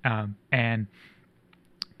 And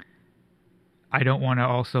I don't want to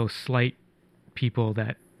also slight people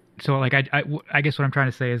that so like I guess what I'm trying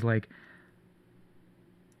to say is like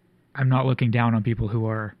I'm not looking down on people who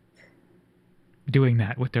are doing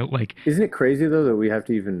that with their like Isn't it crazy though that we have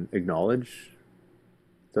to even acknowledge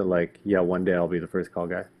that, like, yeah, one day I'll be the first call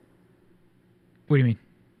guy. what do you mean?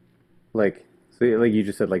 Like, So, like you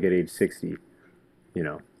just said, like at age 60, you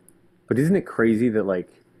know. But isn't it crazy that like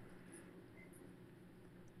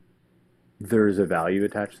there's a value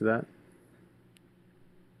attached to that?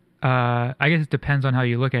 I guess it depends on how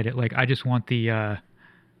you look at it. Like, I just want the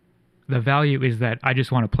value is that I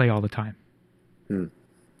just want to play all the time. Hmm.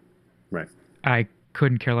 Right. I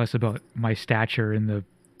couldn't care less about my stature in the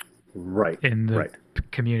Right.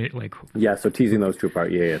 community. Like, Yeah. So teasing those two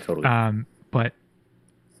apart. Yeah. Yeah. Totally. but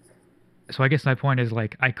so I guess my point is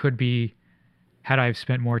like I could be, had I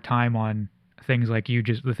spent more time on things like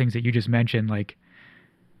the things that you just mentioned, like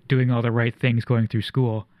doing all the right things, going through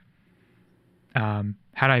school.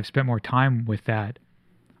 Had I spent more time with that,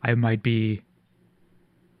 I might be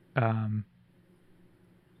a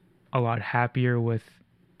lot happier with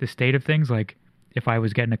the state of things. Like if I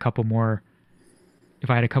was getting if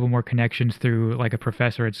I had a couple more connections through like a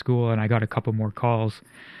professor at school and I got a couple more calls,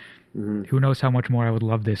 who knows how much more I would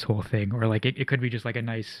love this whole thing. Or like it could be just like a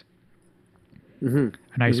nice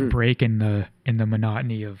break in the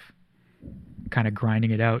monotony of kind of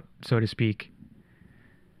grinding it out, so to speak.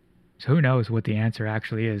 So who knows what the answer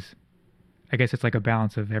actually is? I guess it's like a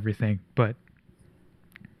balance of everything, but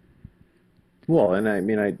Well, and I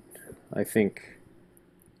mean, I think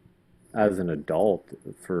as an adult,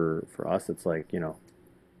 for us, it's like,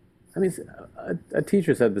 I mean, a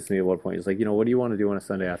teacher said this to me at one point. It's like, what do you want to do on a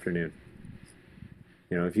Sunday afternoon?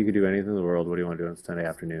 If you could do anything in the world, what do you want to do on a Sunday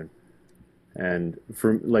afternoon? And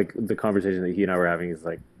for like the conversation that he and I were having is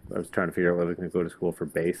like, I was trying to figure out whether I was going to go to school for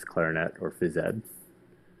bass, clarinet, or phys ed.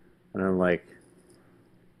 And I'm like,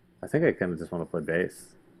 I think I kind of just want to play bass.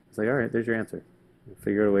 It's like, all right, there's your answer.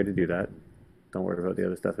 Figure out a way to do that. Don't worry about the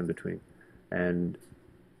other stuff in between. And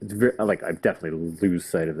it's very, like, I definitely lose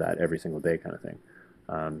sight of that every single day kind of thing.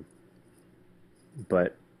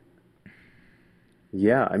 But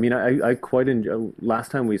yeah, I mean, I quite enjoy,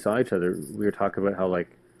 last time we saw each other, we were talking about how like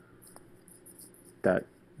that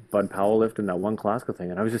Bud Powell lift and that one classical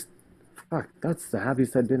thing. And I was just, fuck, that's the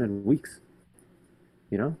happiest I'd been in weeks.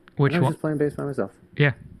 Which and I was one? just playing bass by myself.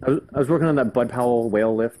 Yeah. I was working on that Bud Powell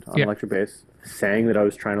whale lift on Yeah. electric bass, saying that I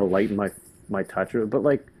was trying to lighten my touch, but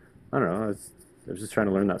like, I don't know, I was just trying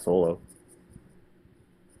to learn that solo.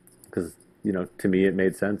 Because, to me it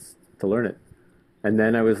made sense to learn it. And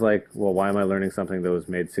then I was like, well, why am I learning something that was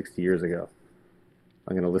made 60 years ago?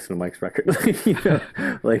 I'm going to listen to Mike's record.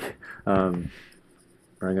 Like, or I'm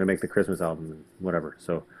going to make the Christmas album and whatever.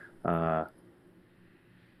 So,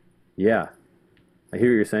 yeah. I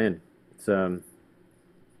hear what you're saying. It's a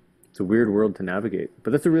weird world to navigate,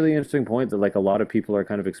 but that's a really interesting point that like a lot of people are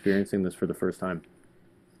kind of experiencing this for the first time.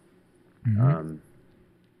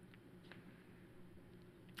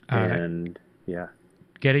 And yeah,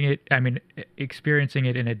 getting it. I mean, experiencing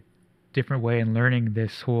it in a different way and learning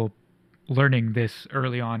this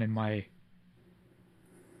early on in my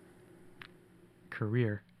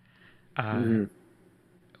career. It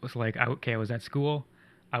was like, I was at school.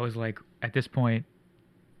 I was like, at this point,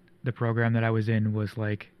 the program that I was in was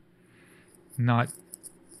like not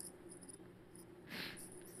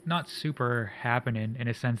super happening, in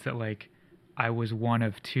a sense that like I was one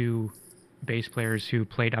of two bass players who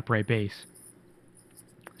played upright bass.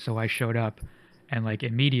 So I showed up and like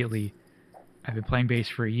immediately, I've been playing bass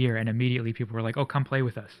for a year, and immediately people were like, oh, come play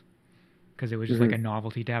with us. Because it was just like a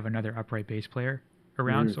novelty to have another upright bass player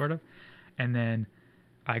around, sort of. And then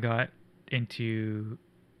I got into,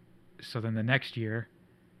 so then the next year,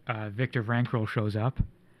 Victor Vrankroll shows up,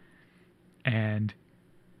 and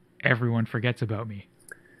everyone forgets about me.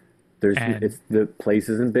 It's the place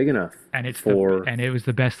isn't big enough, and it was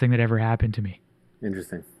the best thing that ever happened to me.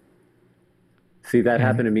 Interesting. See, that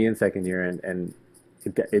happened to me in second year, and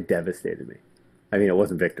it devastated me. I mean, it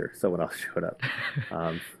wasn't Victor; someone else showed up.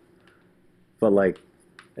 But like,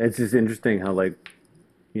 it's just interesting how like,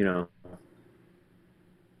 it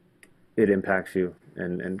impacts you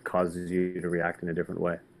and causes you to react in a different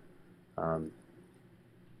way. Because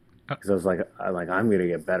I was like, I'm gonna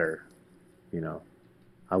get better.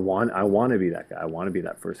 I want to be that guy. I want to be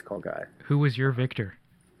that first call guy. Who was your Victor?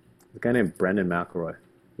 A guy named Brendan McElroy.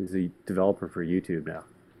 He's a developer for YouTube now.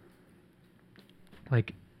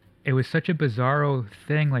 Like, it was such a bizarro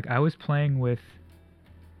thing. Like, I was playing with...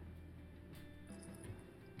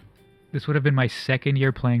 This would have been my second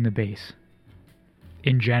year playing the bass.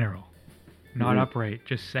 In general. Not upright.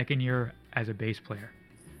 Just second year as a bass player.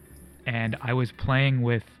 And I was playing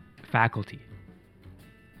with faculty.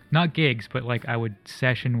 Not gigs, but like I would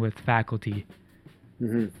session with faculty.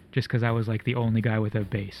 Just because I was like the only guy with a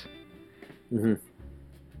bass. And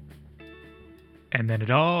then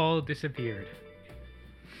it all disappeared.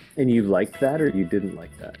 And you liked that, or you didn't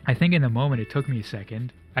like that? I think in the moment it took me a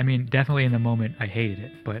second. I mean, definitely in the moment I hated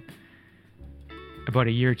it, but about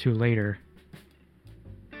a year or two later,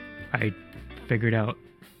 I figured out.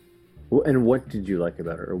 Well, and what did you like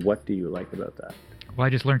about it, or what do you like about that? Well, I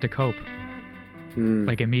just learned to cope,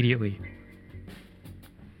 like immediately.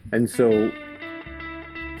 And so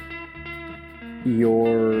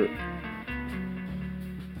your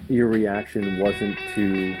reaction wasn't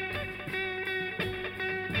to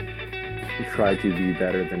try to be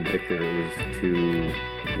better than Victor, it was to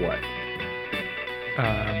what?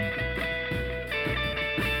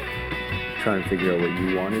 Try and figure out what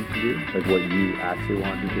you wanted to do, like what you actually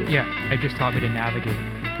wanted to do. Yeah, it just taught me to navigate.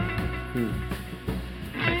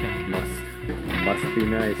 I think Must be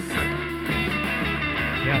nice.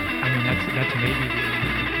 Yeah, I mean that's maybe